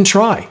 don't even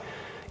try.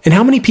 And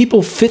how many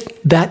people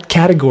fit that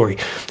category?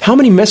 How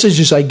many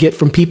messages I get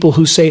from people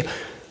who say,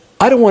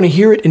 I don't want to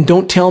hear it and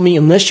don't tell me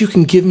unless you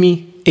can give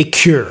me a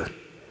cure.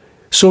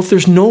 So if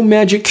there's no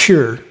magic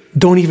cure,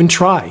 don't even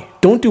try.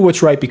 Don't do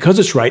what's right because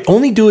it's right.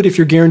 Only do it if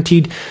you're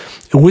guaranteed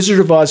a Wizard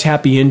of Oz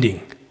happy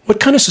ending. What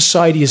kind of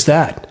society is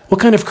that?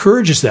 What kind of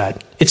courage is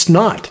that? It's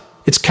not.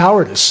 It's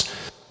cowardice.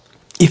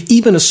 If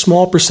even a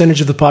small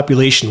percentage of the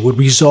population would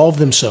resolve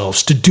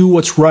themselves to do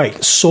what's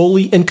right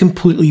solely and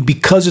completely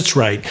because it's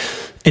right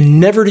and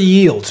never to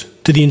yield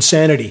to the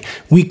insanity,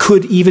 we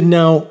could even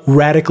now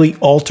radically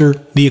alter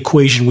the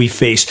equation we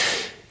face.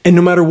 And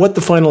no matter what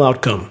the final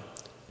outcome,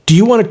 do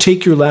you want to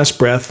take your last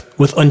breath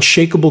with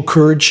unshakable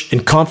courage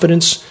and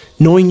confidence,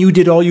 knowing you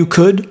did all you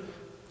could,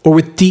 or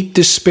with deep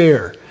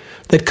despair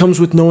that comes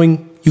with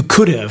knowing you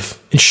could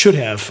have and should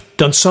have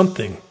done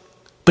something,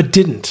 but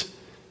didn't?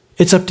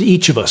 It's up to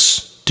each of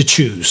us to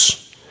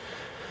choose.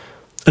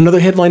 Another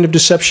headline of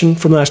deception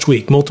from last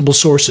week, multiple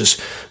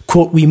sources.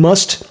 Quote, we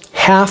must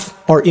half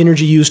our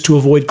energy used to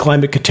avoid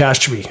climate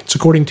catastrophe. It's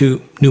according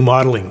to new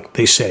modeling,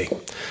 they say.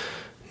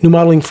 New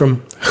modeling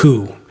from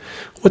who?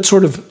 What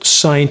sort of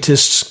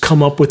scientists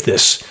come up with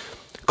this?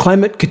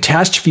 Climate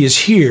catastrophe is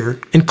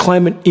here, and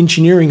climate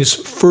engineering is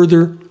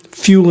further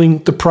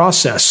fueling the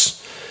process.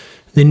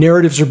 The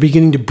narratives are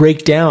beginning to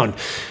break down.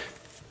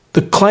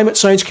 The climate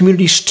science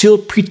community is still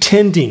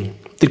pretending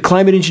that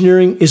climate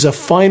engineering is a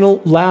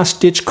final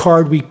last-ditch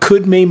card we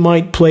could, may,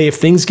 might play if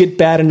things get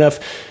bad enough.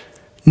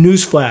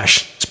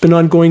 Newsflash, it's been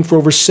ongoing for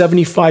over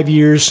 75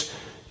 years,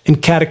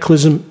 and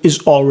cataclysm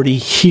is already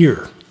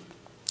here.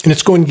 And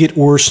it's going to get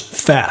worse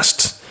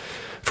fast.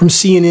 From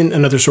CNN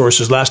and other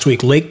sources last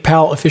week, Lake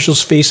Powell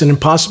officials face an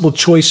impossible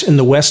choice in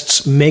the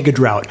West's mega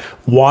drought: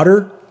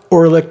 water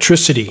or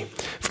electricity.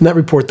 From that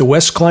report, the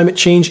West's climate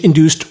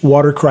change-induced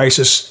water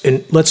crisis,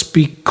 and let's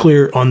be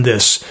clear on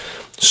this,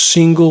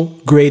 single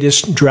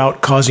greatest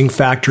drought-causing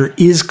factor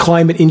is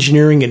climate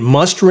engineering. It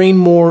must rain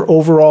more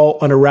overall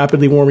on a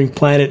rapidly warming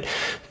planet.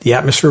 The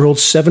atmosphere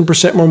holds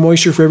 7% more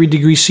moisture for every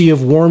degree C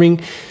of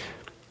warming.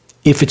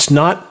 If it's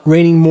not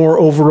raining more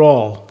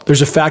overall,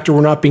 there's a factor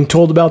we're not being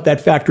told about.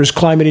 That factor is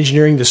climate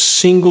engineering, the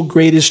single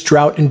greatest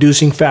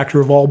drought-inducing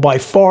factor of all by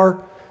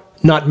far,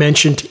 not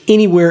mentioned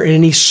anywhere in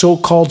any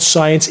so-called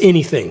science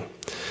anything.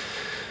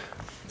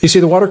 They say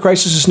the water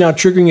crisis is now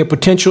triggering a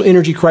potential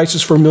energy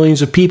crisis for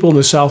millions of people in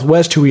the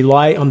Southwest who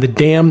rely on the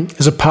dam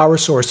as a power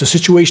source. The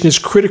situation is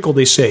critical,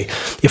 they say.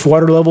 If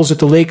water levels at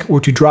the lake were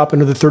to drop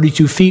another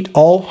 32 feet,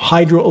 all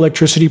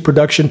hydroelectricity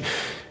production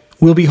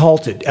will be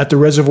halted at the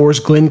reservoir's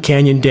Glen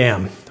Canyon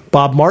Dam.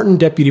 Bob Martin,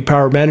 Deputy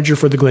Power Manager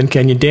for the Glen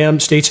Canyon Dam,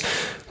 states,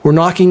 "We're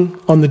knocking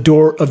on the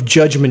door of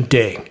Judgment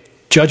Day.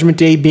 Judgment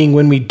Day being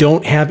when we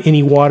don't have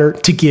any water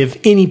to give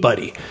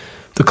anybody.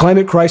 The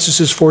climate crisis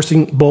is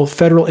forcing both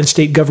federal and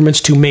state governments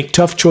to make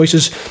tough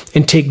choices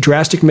and take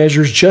drastic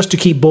measures just to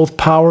keep both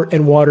power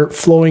and water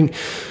flowing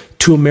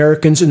to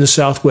Americans in the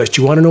Southwest."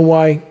 You want to know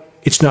why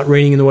it's not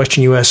raining in the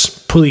Western U.S.?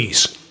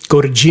 Please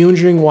go to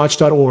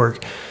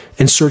geoengineeringwatch.org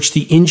and search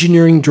the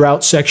engineering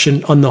drought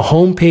section on the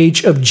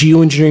homepage of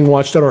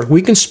geoengineeringwatch.org.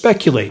 We can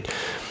speculate.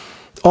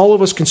 All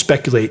of us can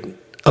speculate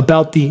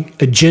about the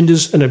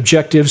agendas and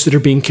objectives that are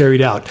being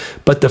carried out.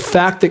 But the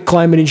fact that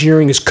climate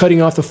engineering is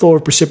cutting off the flow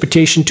of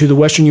precipitation to the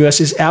Western U.S.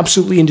 is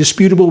absolutely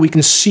indisputable. We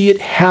can see it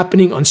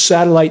happening on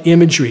satellite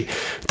imagery.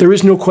 There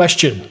is no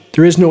question.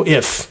 There is no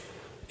if.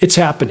 It's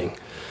happening.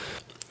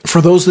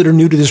 For those that are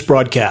new to this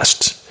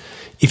broadcast,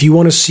 if you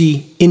want to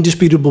see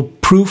indisputable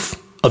proof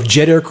of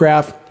jet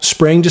aircraft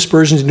spraying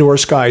dispersions into our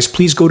skies,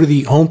 please go to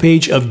the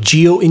homepage of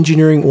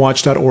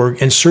geoengineeringwatch.org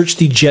and search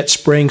the jet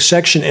spraying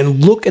section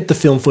and look at the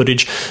film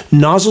footage,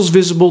 nozzles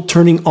visible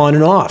turning on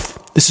and off.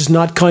 This is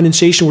not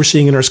condensation we're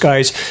seeing in our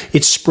skies.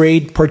 It's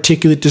sprayed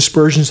particulate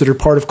dispersions that are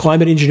part of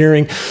climate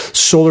engineering,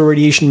 solar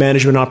radiation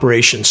management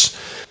operations.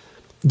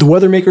 The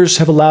weather makers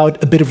have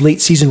allowed a bit of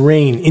late season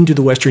rain into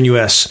the western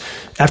U.S.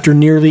 after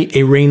nearly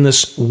a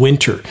rainless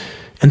winter.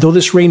 And though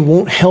this rain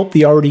won't help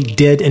the already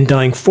dead and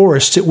dying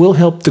forests, it will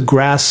help the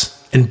grass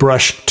and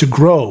brush to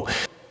grow.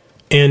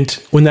 And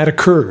when that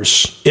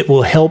occurs, it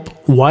will help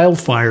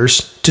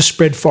wildfires to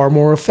spread far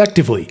more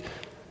effectively.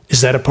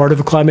 Is that a part of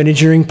a climate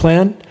engineering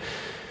plan?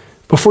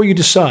 Before you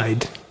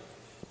decide,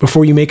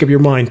 before you make up your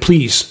mind,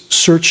 please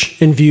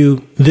search and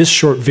view this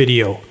short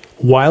video,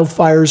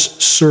 Wildfires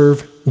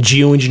Serve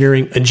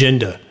Geoengineering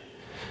Agenda.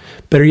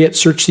 Better yet,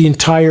 search the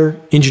entire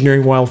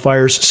Engineering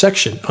Wildfires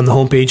section on the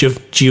homepage of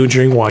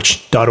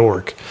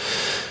geoengineeringwatch.org.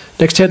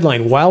 Next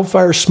headline,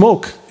 wildfire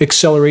smoke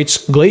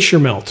accelerates glacier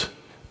melt,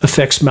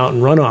 affects mountain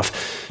runoff.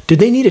 Did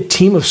they need a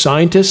team of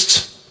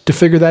scientists to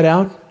figure that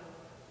out?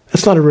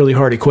 That's not a really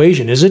hard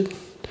equation, is it?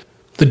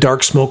 The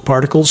dark smoke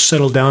particles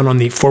settle down on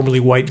the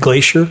formerly white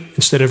glacier.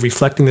 Instead of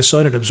reflecting the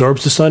sun, it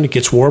absorbs the sun, it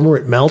gets warmer,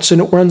 it melts,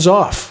 and it runs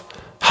off.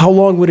 How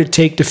long would it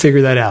take to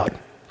figure that out?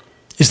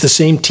 Is the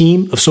same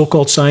team of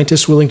so-called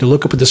scientists willing to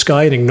look up at the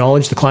sky and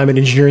acknowledge the climate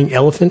engineering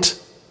elephant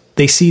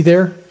they see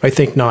there? I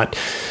think not.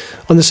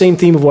 On the same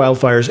theme of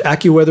wildfires,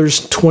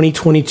 AccuWeather's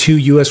 2022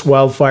 U.S.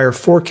 wildfire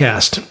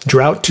forecast,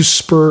 drought to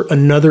spur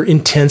another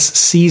intense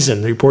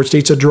season. The report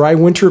states a dry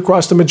winter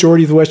across the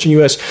majority of the western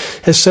U.S.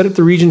 has set up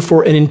the region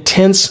for an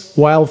intense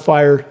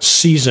wildfire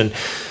season.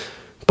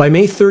 By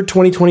May 3rd,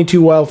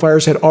 2022,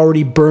 wildfires had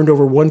already burned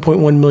over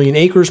 1.1 million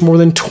acres, more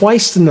than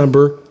twice the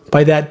number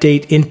by that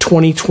date in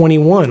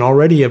 2021,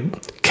 already a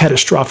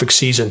catastrophic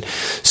season.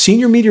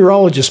 Senior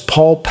meteorologist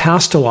Paul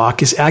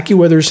Pastelok is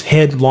AccuWeather's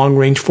head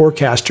long-range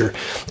forecaster.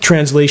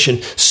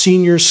 Translation,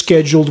 senior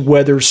scheduled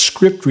weather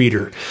script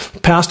reader.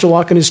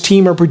 Pastelok and his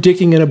team are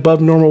predicting an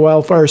above-normal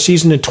wildfire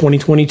season in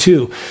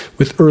 2022,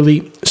 with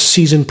early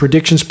season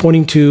predictions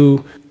pointing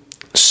to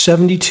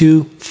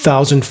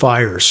 72,000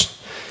 fires.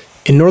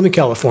 In Northern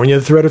California,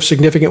 the threat of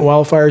significant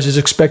wildfires is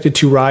expected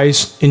to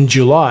rise in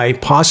July,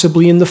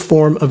 possibly in the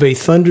form of a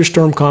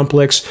thunderstorm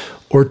complex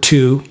or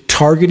two,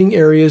 targeting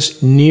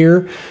areas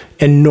near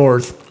and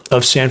north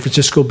of San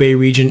Francisco Bay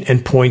region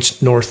and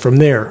points north from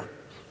there.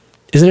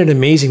 Isn't it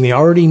amazing? They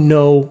already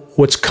know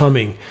what's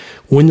coming,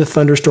 when the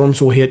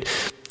thunderstorms will hit.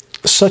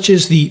 Such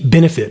is the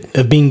benefit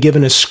of being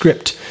given a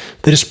script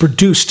that is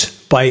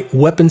produced by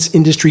weapons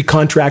industry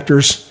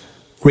contractors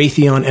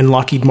Raytheon and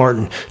Lockheed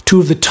Martin, two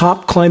of the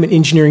top climate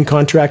engineering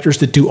contractors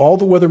that do all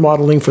the weather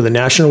modeling for the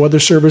National Weather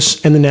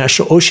Service and the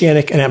National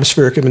Oceanic and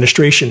Atmospheric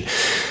Administration,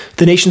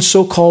 the nation's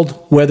so-called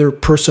weather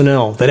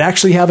personnel that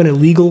actually have an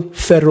illegal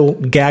federal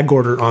gag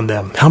order on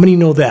them. How many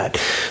know that?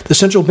 The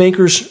central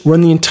bankers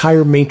run the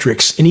entire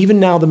matrix, and even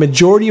now the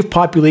majority of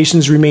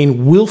populations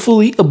remain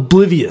willfully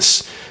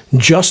oblivious,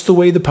 just the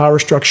way the power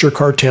structure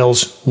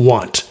cartels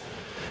want.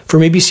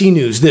 From ABC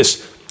News,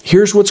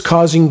 here's what's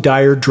causing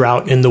dire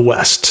drought in the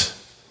West.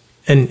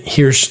 And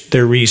here's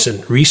their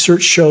reason.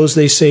 Research shows,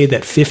 they say,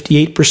 that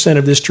 58%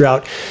 of this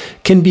drought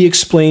can be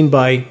explained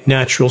by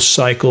natural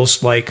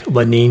cycles like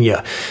La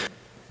Nina.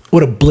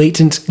 What a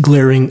blatant,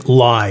 glaring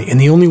lie.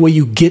 And the only way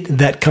you get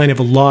that kind of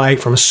a lie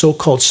from a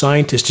so-called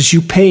scientist is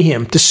you pay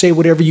him to say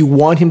whatever you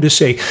want him to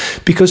say.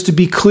 Because to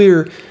be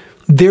clear,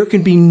 there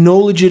can be no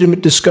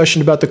legitimate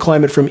discussion about the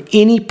climate from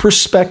any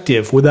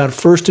perspective without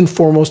first and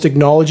foremost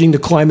acknowledging the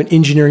climate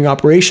engineering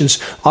operations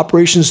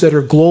that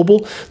are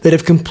global, that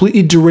have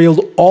completely derailed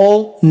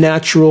all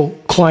natural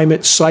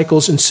climate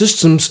cycles and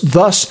systems.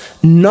 Thus,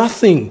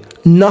 nothing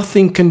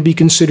can be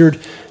considered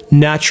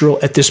natural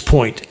at this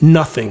point.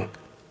 Nothing.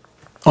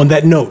 On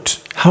that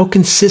note, how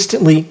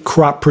consistently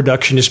crop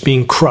production is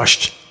being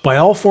crushed by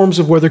all forms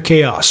of weather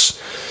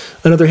chaos.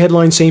 Another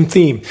headline, same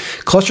theme.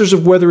 Clusters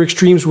of weather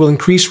extremes will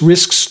increase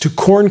risks to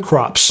corn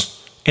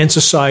crops and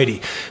society.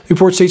 The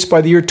report states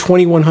by the year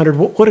 2100,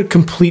 what a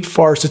complete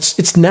farce.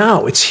 It's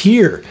now, it's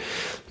here.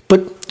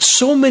 But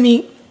so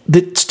many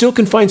that still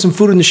can find some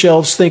food on the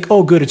shelves think,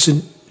 oh, good,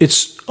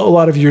 it's a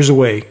lot of years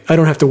away. I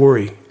don't have to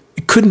worry.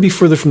 It couldn't be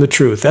further from the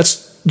truth.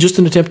 That's just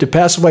an attempt to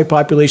pacify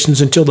populations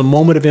until the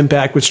moment of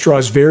impact, which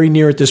draws very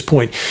near at this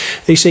point.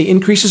 They say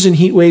increases in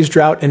heat waves,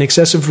 drought, and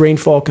excessive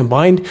rainfall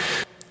combined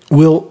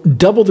will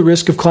double the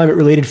risk of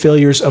climate-related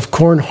failures of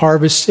corn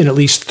harvests in at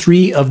least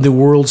 3 of the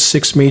world's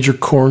 6 major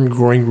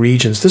corn-growing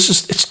regions.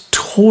 It's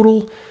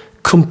total,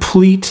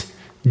 complete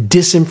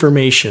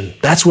disinformation.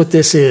 That's what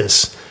this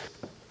is.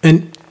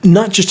 And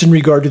not just in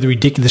regard to the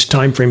ridiculous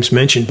timeframes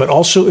mentioned, but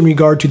also in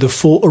regard to the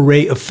full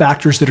array of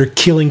factors that are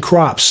killing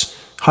crops.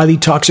 Highly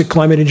toxic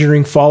climate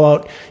engineering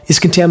fallout is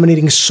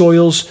contaminating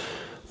soils,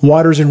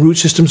 waters, and root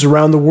systems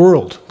around the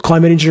world.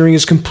 Climate engineering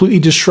is completely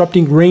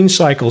disrupting rain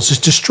cycles. It's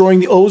destroying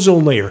the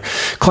ozone layer.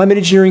 Climate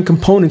engineering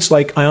components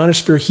like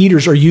ionosphere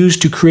heaters are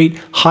used to create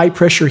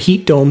high-pressure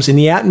heat domes in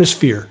the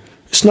atmosphere.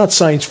 It's not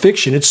science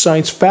fiction, it's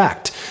science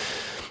fact.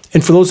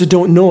 And for those that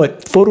don't know it,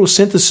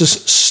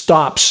 photosynthesis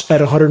stops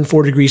at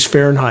 104 degrees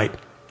Fahrenheit.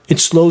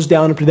 It slows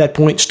down up to that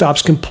point,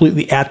 stops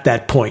completely at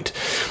that point.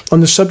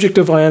 On the subject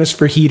of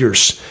ionosphere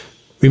heaters,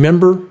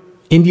 remember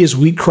India's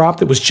wheat crop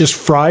that was just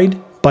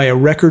fried by a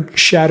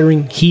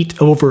record-shattering heat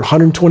of over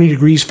 120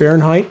 degrees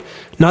Fahrenheit?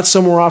 Not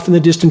somewhere off in the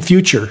distant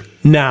future,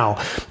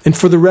 now. And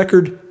for the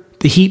record,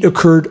 the heat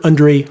occurred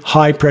under a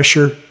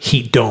high-pressure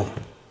heat dome.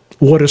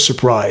 What a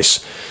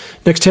surprise.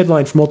 Next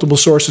headline from multiple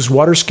sources.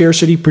 Water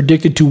scarcity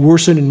predicted to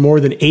worsen in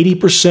more than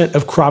 80%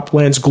 of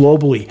croplands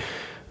globally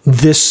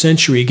this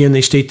century. Again,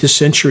 they state this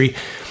century.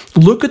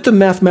 Look at the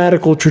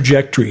mathematical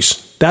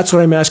trajectories. That's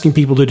what I'm asking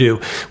people to do.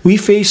 We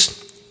face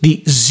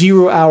the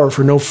 0 hour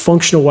for no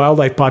functional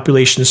wildlife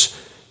populations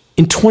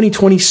in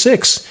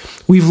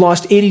 2026. We've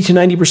lost 80 to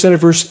 90%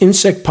 of Earth's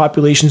insect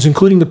populations,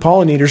 including the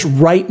pollinators,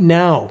 right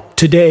now,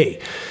 today.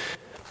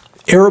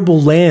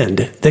 Arable land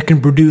that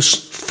can produce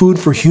food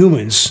for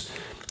humans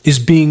is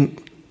being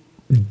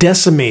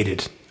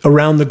decimated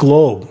around the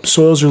globe.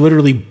 Soils are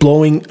literally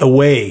blowing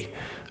away,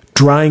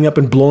 drying up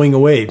and blowing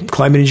away.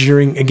 Climate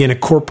engineering, again, a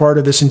core part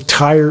of this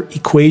entire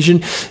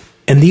equation.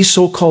 And these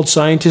so-called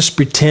scientists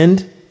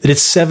pretend that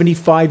it's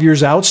 75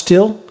 years out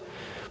still.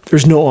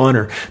 There's no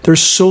honor.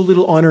 There's so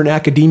little honor in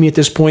academia at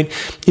this point.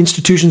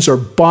 Institutions are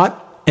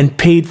bought and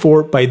paid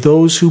for by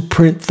those who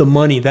print the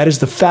money. That is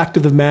the fact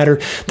of the matter.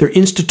 They're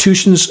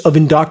institutions of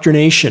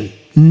indoctrination,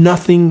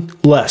 nothing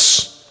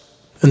less.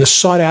 And the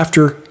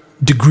sought-after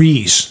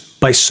degrees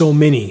by so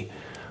many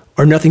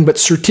are nothing but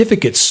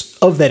certificates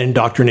of that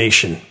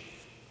indoctrination.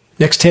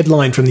 Next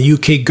headline from the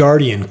UK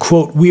Guardian,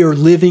 quote, "We are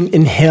living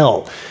in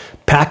hell.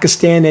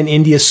 Pakistan and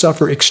India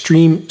suffer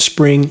extreme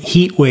spring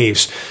heat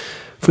waves."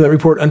 From that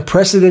report,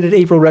 unprecedented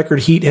April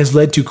record heat has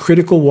led to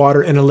critical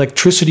water and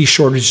electricity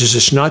shortages.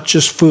 It's not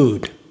just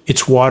food,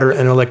 it's water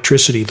and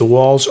electricity. The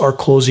walls are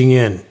closing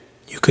in.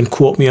 You can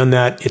quote me on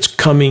that. It's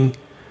coming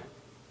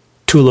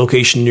to a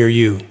location near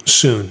you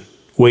soon.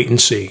 Wait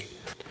and see.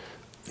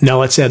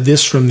 Now let's add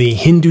this from the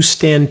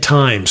Hindustan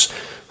Times.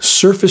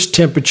 Surface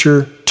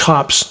temperature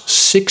tops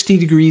 60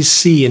 degrees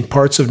C in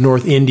parts of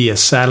North India,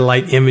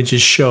 satellite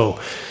images show.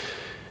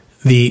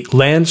 The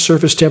land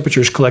surface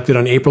temperatures collected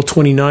on April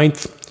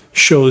 29th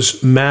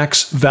shows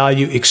max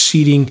value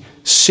exceeding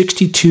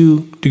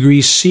 62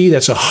 degrees C.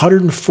 That's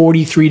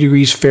 143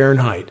 degrees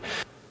Fahrenheit.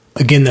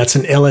 Again, that's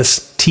an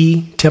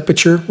LST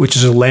temperature, which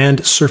is a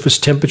land surface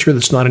temperature.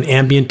 That's not an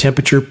ambient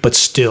temperature, but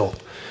still.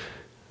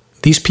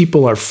 These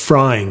people are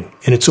frying,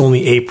 and it's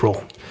only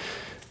April.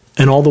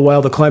 And all the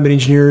while, the climate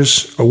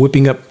engineers are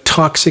whipping up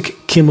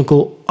toxic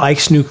chemical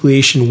ice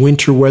nucleation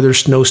winter weather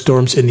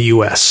snowstorms in the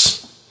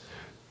U.S.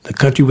 The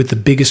country with the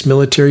biggest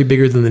military,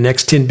 bigger than the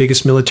next 10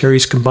 biggest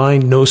militaries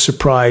combined, no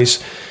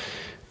surprise.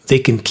 They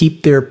can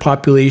keep their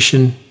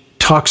population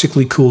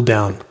toxically cooled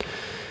down.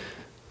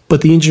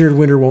 But the engineered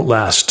winter won't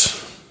last.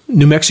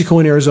 New Mexico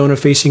and Arizona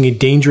facing a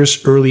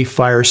dangerous early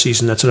fire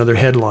season. That's another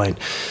headline.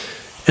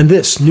 And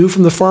this, new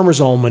from the Farmer's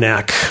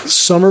Almanac,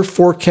 Summer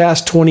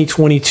Forecast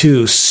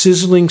 2022,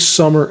 sizzling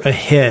summer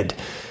ahead.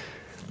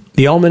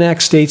 The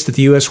Almanac states that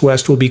the U.S.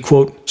 West will be,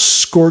 quote,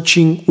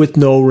 scorching with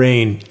no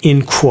rain,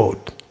 end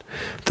quote.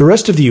 The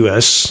rest of the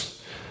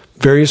U.S.,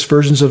 various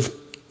versions of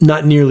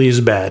not nearly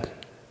as bad.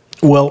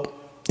 Well,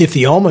 if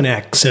the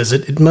Almanac says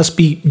it, it must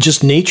be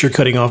just nature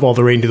cutting off all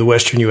the rain to the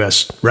western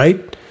U.S., right?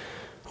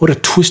 What a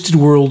twisted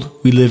world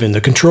we live in. The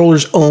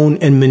controllers own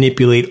and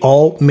manipulate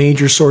all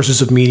major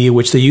sources of media,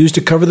 which they use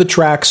to cover the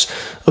tracks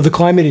of the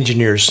climate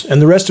engineers and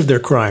the rest of their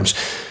crimes.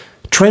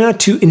 Try not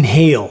to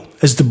inhale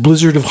as the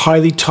blizzard of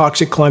highly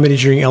toxic climate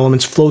engineering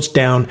elements floats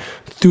down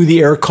through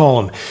the air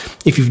column.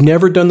 If you've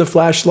never done the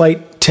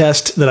flashlight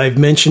test that I've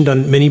mentioned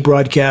on many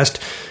broadcasts,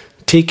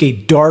 take a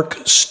dark,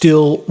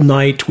 still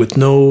night with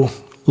no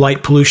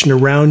light pollution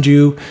around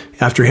you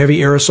after heavy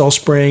aerosol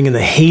spraying, and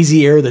the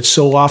hazy air that's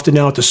so often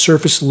now at the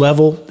surface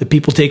level that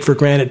people take for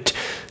granted.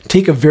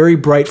 Take a very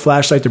bright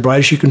flashlight, the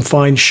brightest you can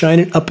find, shine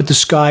it up at the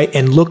sky,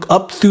 and look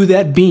up through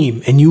that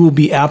beam, and you will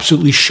be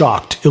absolutely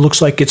shocked. It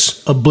looks like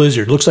it's a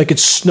blizzard. It looks like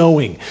it's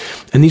snowing.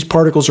 And these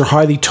particles are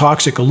highly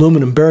toxic: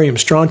 aluminum, barium,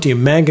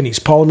 strontium, manganese,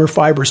 polymer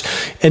fibers.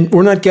 And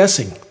we're not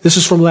guessing. This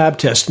is from lab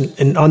tests.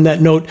 And on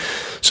that note,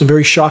 some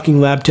very shocking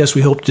lab tests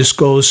we hope to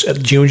disclose at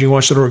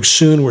geoengineeringwatch.org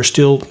soon. We're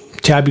still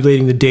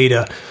tabulating the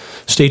data.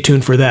 Stay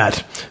tuned for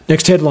that.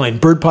 Next headline: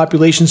 bird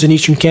populations in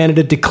eastern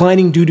Canada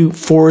declining due to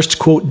forest,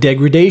 quote,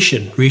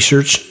 degradation,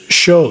 research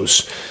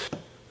shows.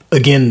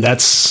 Again,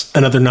 that's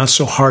another not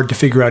so hard to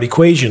figure out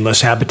equation: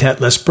 less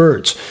habitat, less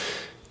birds.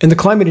 And the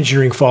climate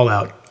engineering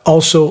fallout,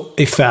 also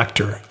a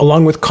factor,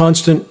 along with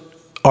constant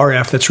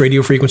RF, that's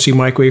radio frequency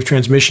microwave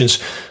transmissions,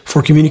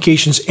 for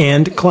communications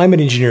and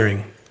climate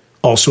engineering,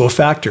 also a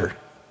factor.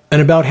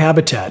 And about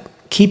habitat,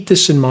 keep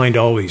this in mind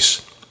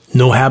always: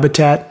 no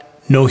habitat,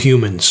 no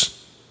humans.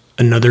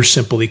 Another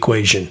simple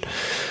equation.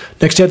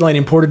 Next headline: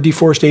 imported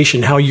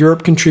deforestation, how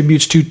Europe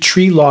contributes to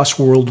tree loss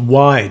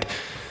worldwide.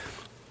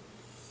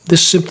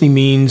 This simply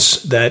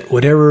means that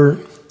whatever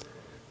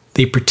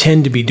they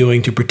pretend to be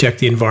doing to protect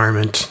the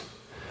environment,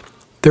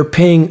 they're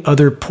paying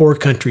other poor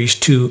countries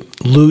to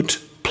loot,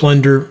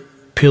 plunder,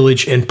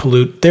 pillage, and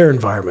pollute their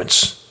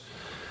environments.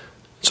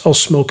 It's all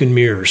smoke and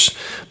mirrors.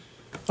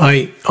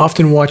 I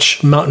often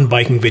watch mountain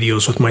biking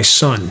videos with my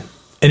son.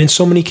 And in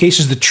so many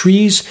cases, the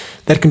trees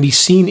that can be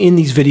seen in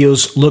these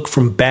videos look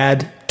from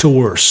bad to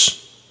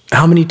worse.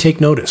 How many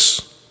take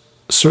notice?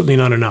 Certainly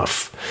not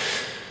enough.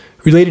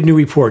 Related new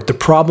report: the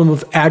problem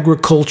of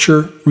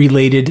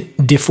agriculture-related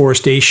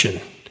deforestation.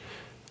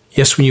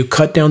 Yes, when you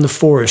cut down the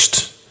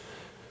forest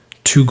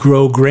to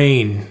grow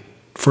grain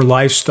for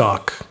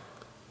livestock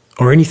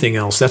or anything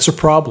else, that's a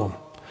problem.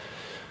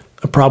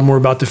 A problem we're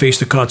about to face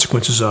the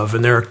consequences of.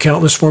 And there are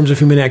countless forms of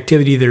human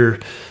activity that are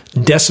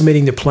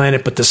decimating the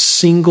planet, but the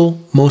single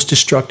most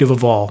destructive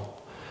of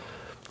all,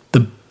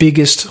 the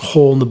biggest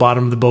hole in the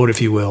bottom of the boat,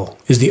 if you will,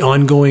 is the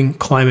ongoing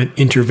climate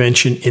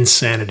intervention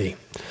insanity.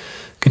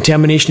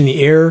 Contamination in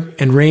the air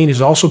and rain is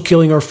also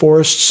killing our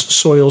forests,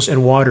 soils,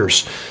 and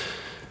waters.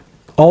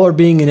 All are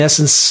being, in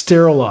essence,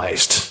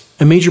 sterilized.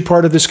 A major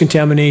part of this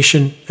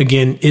contamination,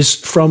 again, is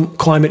from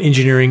climate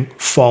engineering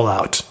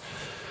fallout.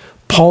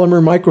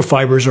 Polymer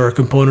microfibers are a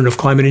component of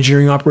climate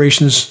engineering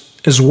operations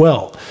as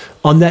well.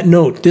 On that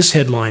note, this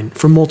headline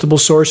from multiple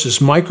sources: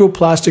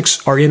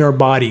 microplastics are in our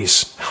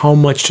bodies. How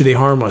much do they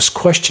harm us? ?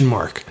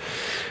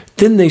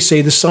 Then they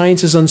say the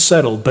science is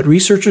unsettled, but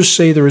researchers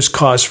say there is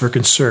cause for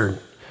concern.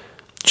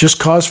 Just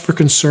cause for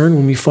concern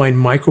when we find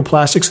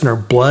microplastics in our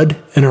blood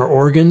and our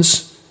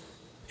organs?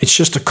 It's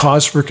just a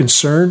cause for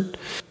concern?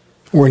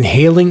 We're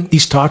inhaling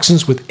these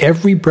toxins with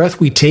every breath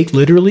we take,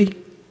 literally?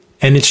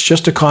 And it's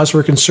just a cause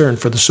for concern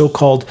for the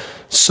so-called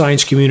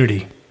science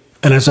community.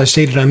 And as I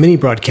stated on many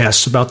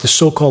broadcasts about the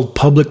so-called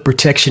public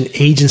protection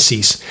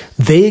agencies,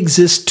 they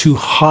exist to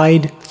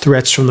hide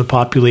threats from the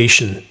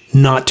population,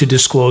 not to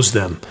disclose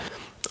them.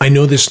 I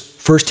know this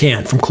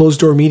firsthand from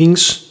closed-door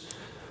meetings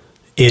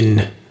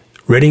in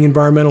Redding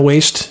Environmental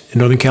Waste in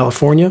Northern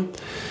California,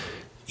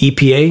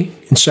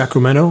 EPA in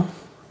Sacramento,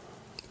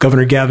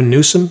 Governor Gavin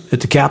Newsom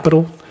at the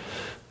Capitol,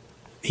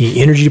 the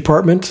Energy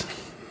Department,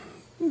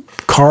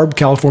 CARB,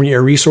 California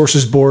Air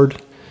Resources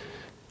Board.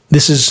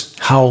 This is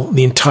how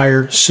the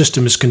entire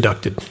system is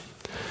conducted.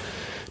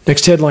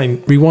 Next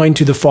headline: rewind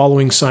to the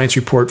following science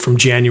report from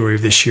January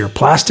of this year.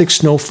 Plastic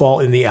snowfall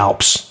in the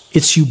Alps.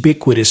 It's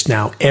ubiquitous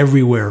now,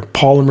 everywhere.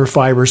 Polymer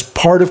fibers,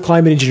 part of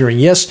climate engineering.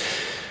 Yes,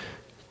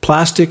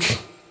 plastic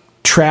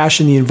trash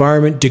in the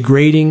environment,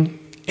 degrading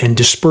and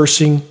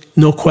dispersing,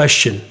 no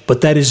question.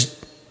 But that is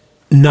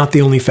not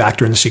the only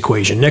factor in this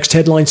equation. Next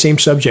headline, same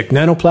subject.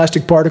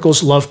 Nanoplastic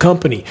particles love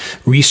company.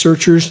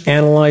 Researchers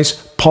analyze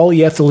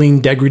polyethylene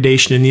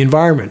degradation in the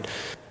environment.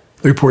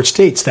 The report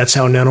states that's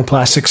how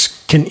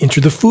nanoplastics can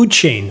enter the food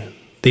chain.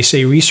 They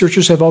say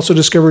researchers have also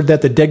discovered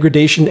that the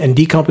degradation and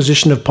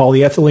decomposition of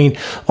polyethylene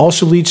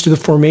also leads to the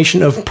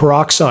formation of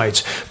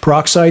peroxides.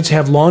 Peroxides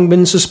have long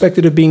been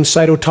suspected of being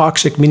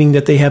cytotoxic, meaning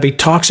that they have a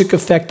toxic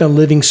effect on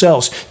living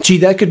cells. Gee,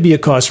 that could be a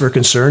cause for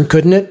concern,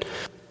 couldn't it?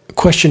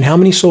 Question: how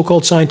many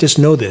so-called scientists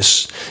know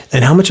this,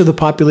 and how much of the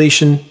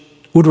population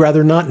would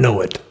rather not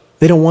know it?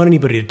 They don't want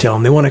anybody to tell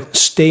them. They want to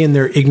stay in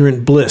their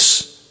ignorant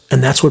bliss.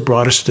 And that's what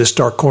brought us to this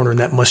dark corner, and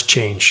that must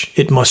change.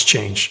 It must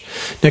change.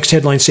 Next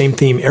headline, same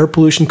theme. Air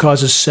pollution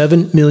causes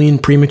 7 million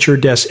premature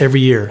deaths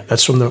every year.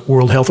 That's from the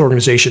World Health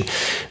Organization.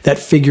 That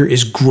figure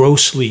is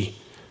grossly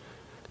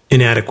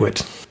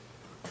inadequate.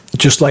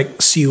 Just like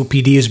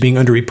COPD is being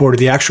underreported,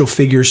 the actual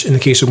figures in the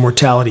case of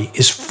mortality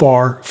is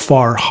far,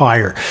 far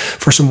higher.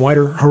 For some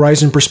wider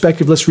horizon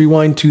perspective, let's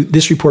rewind to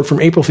this report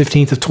from April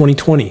 15th of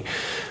 2020.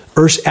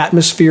 Earth's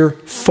atmosphere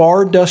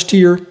far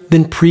dustier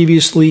than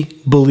previously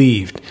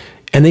believed.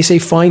 And they say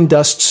fine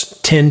dusts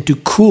tend to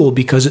cool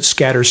because it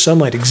scatters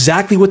sunlight.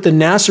 Exactly what the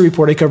NASA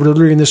report I covered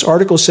earlier in this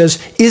article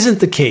says isn't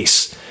the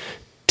case.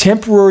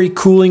 temporary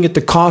cooling at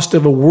the cost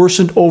of a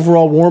worsened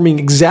overall warming,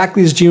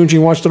 exactly as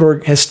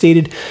geoengineeringwatch.org has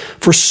stated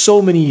for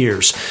so many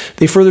years.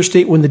 They further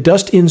state when the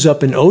dust ends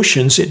up in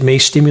oceans, it may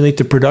stimulate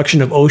the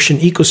production of ocean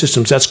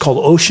ecosystems. That's called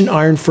ocean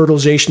iron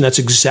fertilization. That's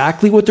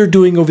exactly what they're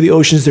doing over the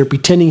oceans. They're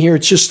pretending here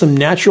it's just some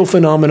natural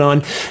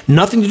phenomenon,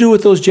 nothing to do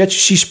with those jets you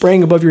see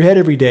spraying above your head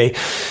every day.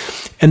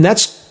 And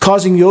that's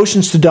causing the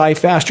oceans to die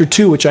faster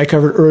too, which I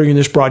covered earlier in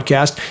this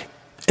broadcast.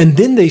 And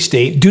then they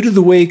state, due to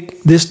the way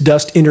this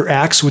dust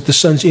interacts with the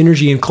sun's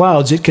energy in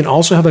clouds, it can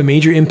also have a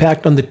major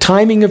impact on the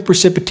timing of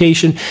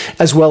precipitation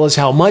as well as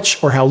how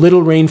much or how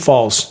little rain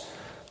falls.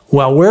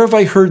 Well, where have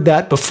I heard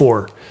that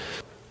before?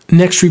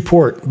 Next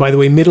report, by the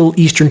way, Middle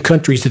Eastern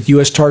countries that the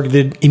U.S.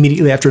 targeted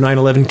immediately after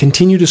 9/11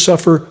 continue to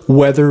suffer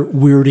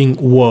weather-weirding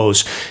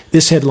woes.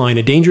 This headline,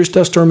 a dangerous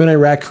dust storm in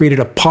Iraq created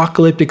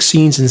apocalyptic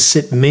scenes and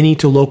sent many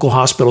to local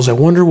hospitals. I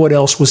wonder what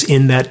else was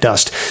in that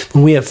dust.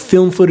 When we have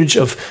film footage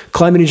of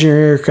climate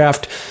engineering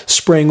aircraft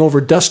spraying over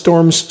dust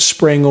storms,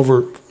 spraying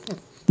over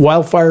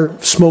wildfire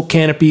smoke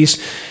canopies,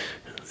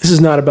 this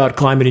is not about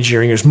climate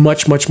engineering. There's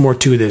much, much more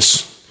to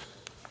this.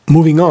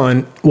 Moving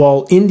on,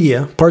 while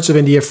parts of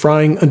India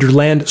frying under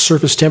land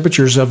surface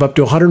temperatures of up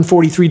to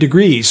 143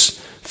 degrees,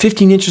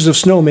 15 inches of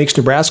snow makes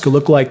Nebraska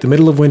look like the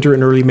middle of winter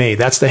in early May.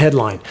 That's the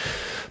headline.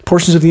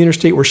 Portions of the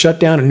interstate were shut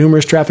down and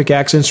numerous traffic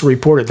accidents were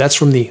reported. That's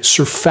from the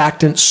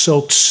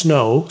surfactant-soaked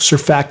snow.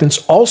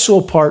 Surfactants, also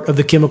a part of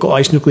the chemical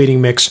ice nucleating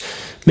mix,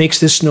 makes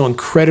this snow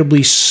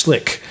incredibly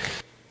slick.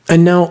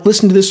 And now,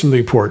 listen to this from the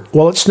report.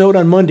 While it snowed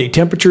on Monday,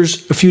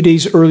 temperatures a few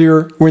days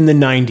earlier were in the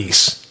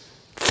 90s.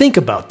 Think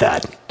about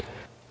that.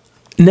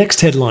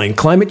 Next headline,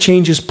 climate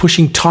change is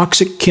pushing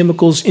toxic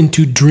chemicals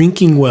into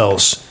drinking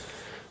wells,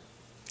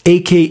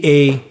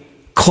 aka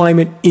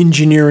climate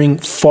engineering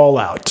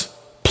fallout.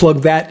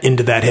 Plug that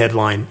into that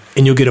headline,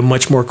 and you'll get a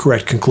much more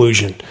correct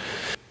conclusion.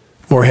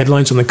 More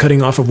headlines on the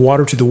cutting off of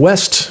water to the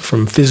west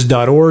from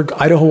phys.org.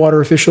 Idaho water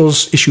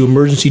officials issue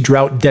emergency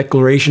drought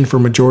declaration for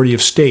majority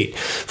of state.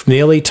 From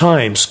the LA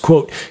Times,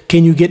 quote,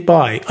 can you get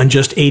by on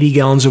just 80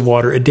 gallons of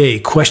water a day?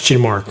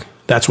 Question mark.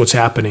 That's what's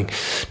happening.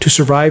 To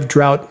survive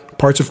drought,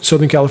 parts of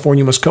Southern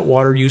California must cut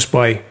water use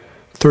by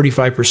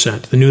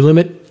 35%. The new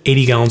limit,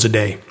 80 gallons a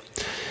day.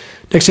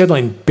 Next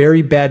headline,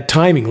 very bad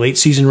timing. Late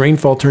season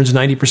rainfall turns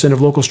 90%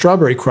 of local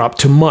strawberry crop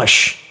to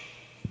mush.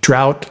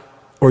 Drought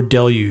or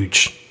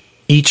deluge.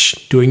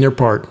 Each doing their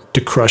part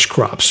to crush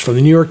crops. From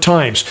the New York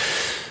Times,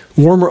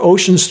 warmer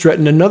oceans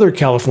threaten another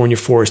California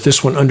forest,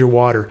 this one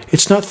underwater.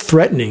 It's not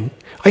threatening.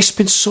 I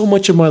spent so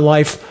much of my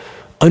life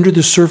under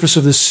the surface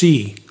of the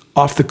sea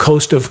off the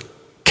coast of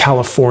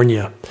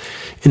California.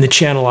 In the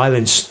Channel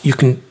Islands, you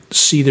can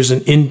see there's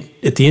at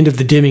the end of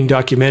the Dimming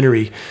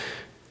documentary,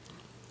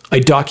 I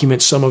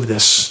document some of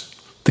this.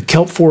 The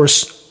kelp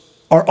forests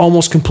are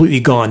almost completely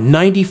gone,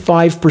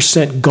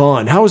 95%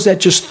 gone. How is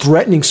that just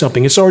threatening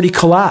something? It's already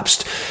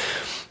collapsed.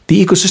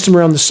 The ecosystem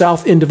around the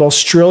south end of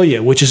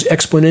Australia, which is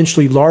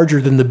exponentially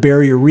larger than the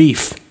Barrier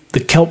Reef,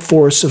 the kelp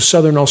forests of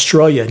southern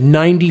Australia,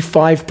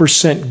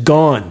 95%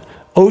 gone.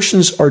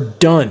 Oceans are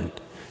done.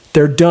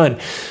 They're done.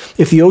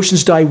 If the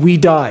oceans die, we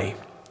die.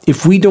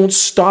 If we don't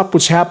stop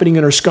what's happening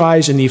in our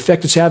skies and the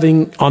effect it's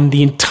having on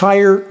the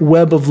entire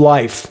web of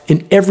life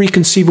in every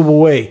conceivable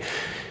way,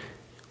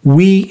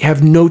 we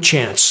have no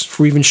chance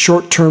for even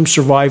short-term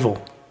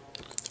survival.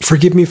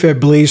 Forgive me if I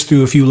blaze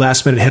through a few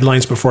last-minute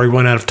headlines before I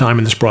run out of time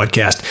in this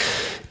broadcast.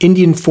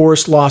 Indian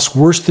forest loss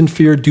worse than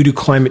feared due to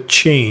climate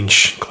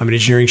change. Climate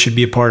engineering should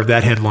be a part of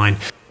that headline.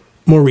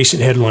 More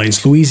recent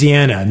headlines.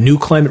 Louisiana, new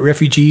climate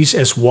refugees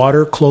as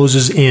water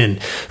closes in.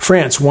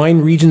 France,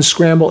 wine regions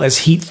scramble as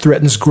heat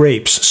threatens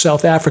grapes.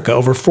 South Africa,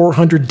 over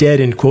 400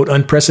 dead in, quote,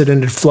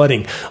 unprecedented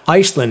flooding.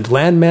 Iceland,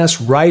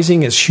 landmass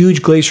rising as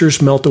huge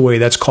glaciers melt away.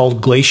 That's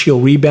called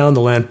glacial rebound.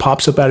 The land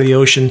pops up out of the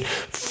ocean,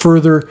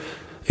 further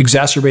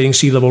exacerbating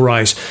sea level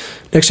rise.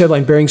 Next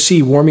headline, Bering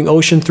Sea, warming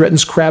ocean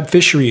threatens crab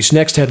fisheries.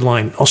 Next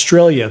headline,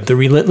 Australia, the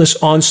relentless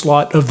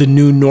onslaught of the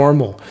new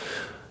normal.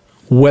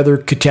 Weather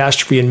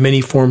catastrophe in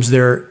many forms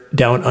there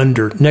down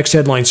under. Next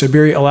headline,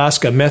 Siberia,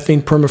 Alaska,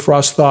 methane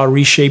permafrost thaw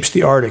reshapes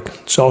the Arctic.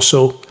 It's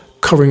also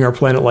covering our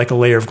planet like a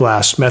layer of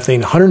glass.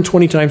 Methane,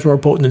 120 times more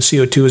potent than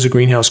CO2 as a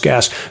greenhouse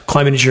gas.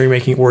 Climate engineering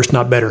making it worse,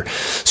 not better.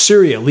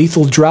 Syria,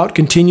 lethal drought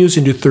continues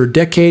into third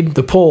decade.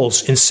 The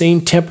poles,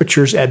 insane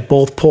temperatures at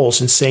both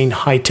poles, insane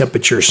high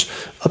temperatures,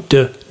 up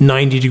to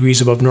 90 degrees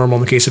above normal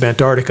in the case of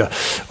Antarctica.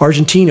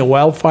 Argentina,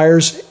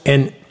 wildfires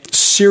and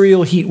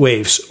serial heat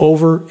waves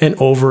over and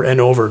over and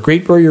over.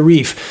 Great Barrier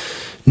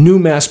Reef, new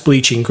mass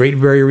bleaching. Great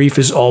Barrier Reef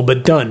is all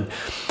but done.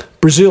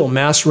 Brazil,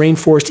 mass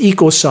rainforest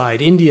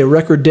ecocide. India,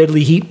 record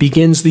deadly heat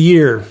begins the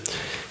year.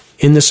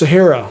 In the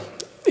Sahara,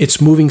 it's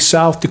moving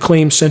south to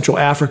claim Central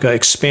Africa,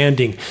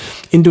 expanding.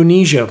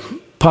 Indonesia,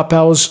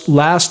 Papaua's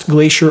last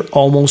glacier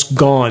almost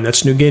gone.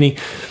 That's New Guinea.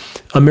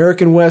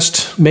 American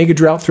West, mega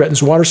drought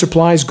threatens water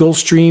supplies. Gulf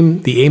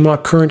Stream, the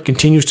AMOC current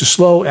continues to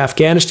slow.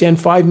 Afghanistan,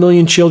 5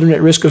 million children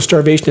at risk of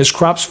starvation as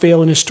crops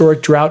fail in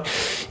historic drought.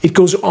 It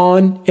goes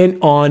on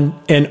and on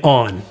and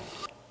on.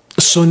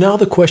 So now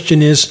the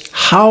question is,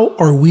 how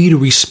are we to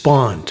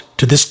respond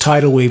to this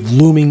tidal wave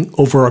looming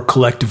over our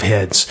collective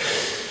heads.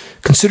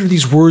 Consider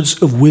these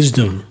words of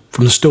wisdom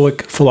from the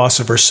Stoic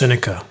philosopher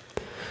Seneca.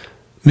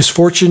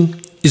 Misfortune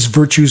is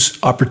virtue's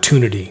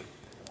opportunity.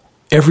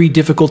 Every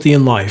difficulty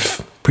in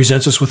life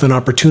presents us with an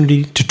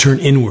opportunity to turn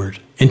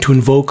inward and to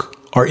invoke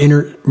our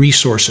inner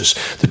resources.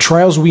 The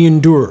trials we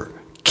endure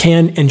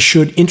can and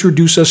should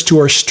introduce us to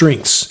our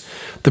strengths.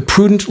 The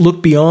prudent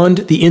look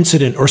beyond the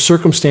incident or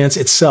circumstance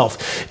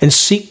itself and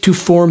seek to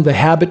form the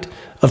habit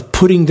of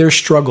putting their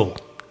struggle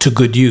to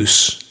good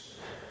use.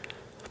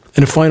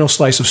 And a final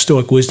slice of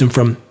Stoic wisdom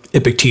from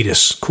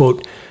Epictetus,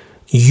 quote,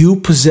 "You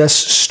possess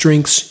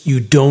strengths you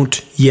don't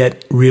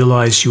yet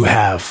realize you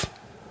have.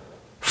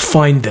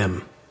 Find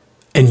them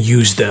and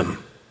use them."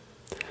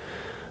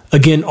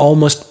 Again, all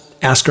must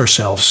ask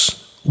ourselves,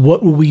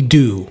 what will we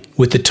do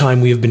with the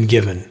time we have been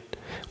given?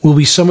 Will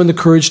we summon the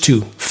courage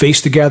to face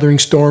the gathering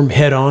storm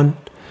head on,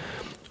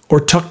 or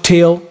tuck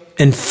tail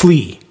and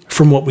flee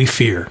from what we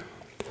fear?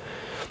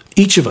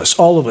 Each of us,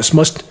 all of us,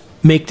 must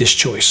make this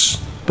choice.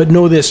 But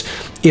know this,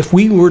 if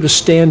we were to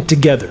stand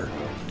together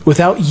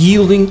without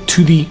yielding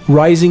to the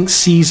rising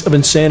seas of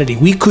insanity,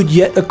 we could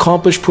yet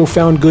accomplish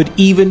profound good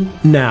even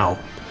now.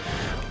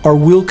 Our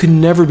will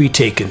can never be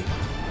taken,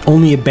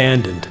 only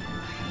abandoned.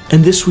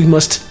 And this we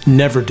must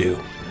never do.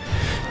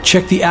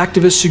 Check the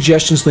activist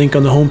suggestions link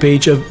on the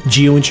homepage of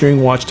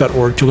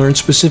geoengineeringwatch.org to learn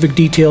specific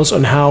details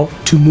on how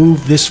to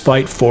move this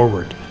fight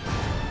forward.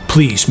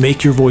 Please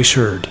make your voice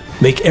heard.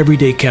 Make every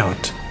day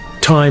count.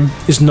 Time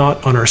is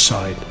not on our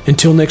side.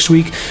 Until next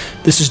week,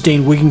 this is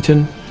Dane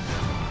Wigington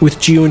with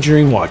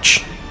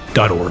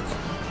geoengineeringwatch.org.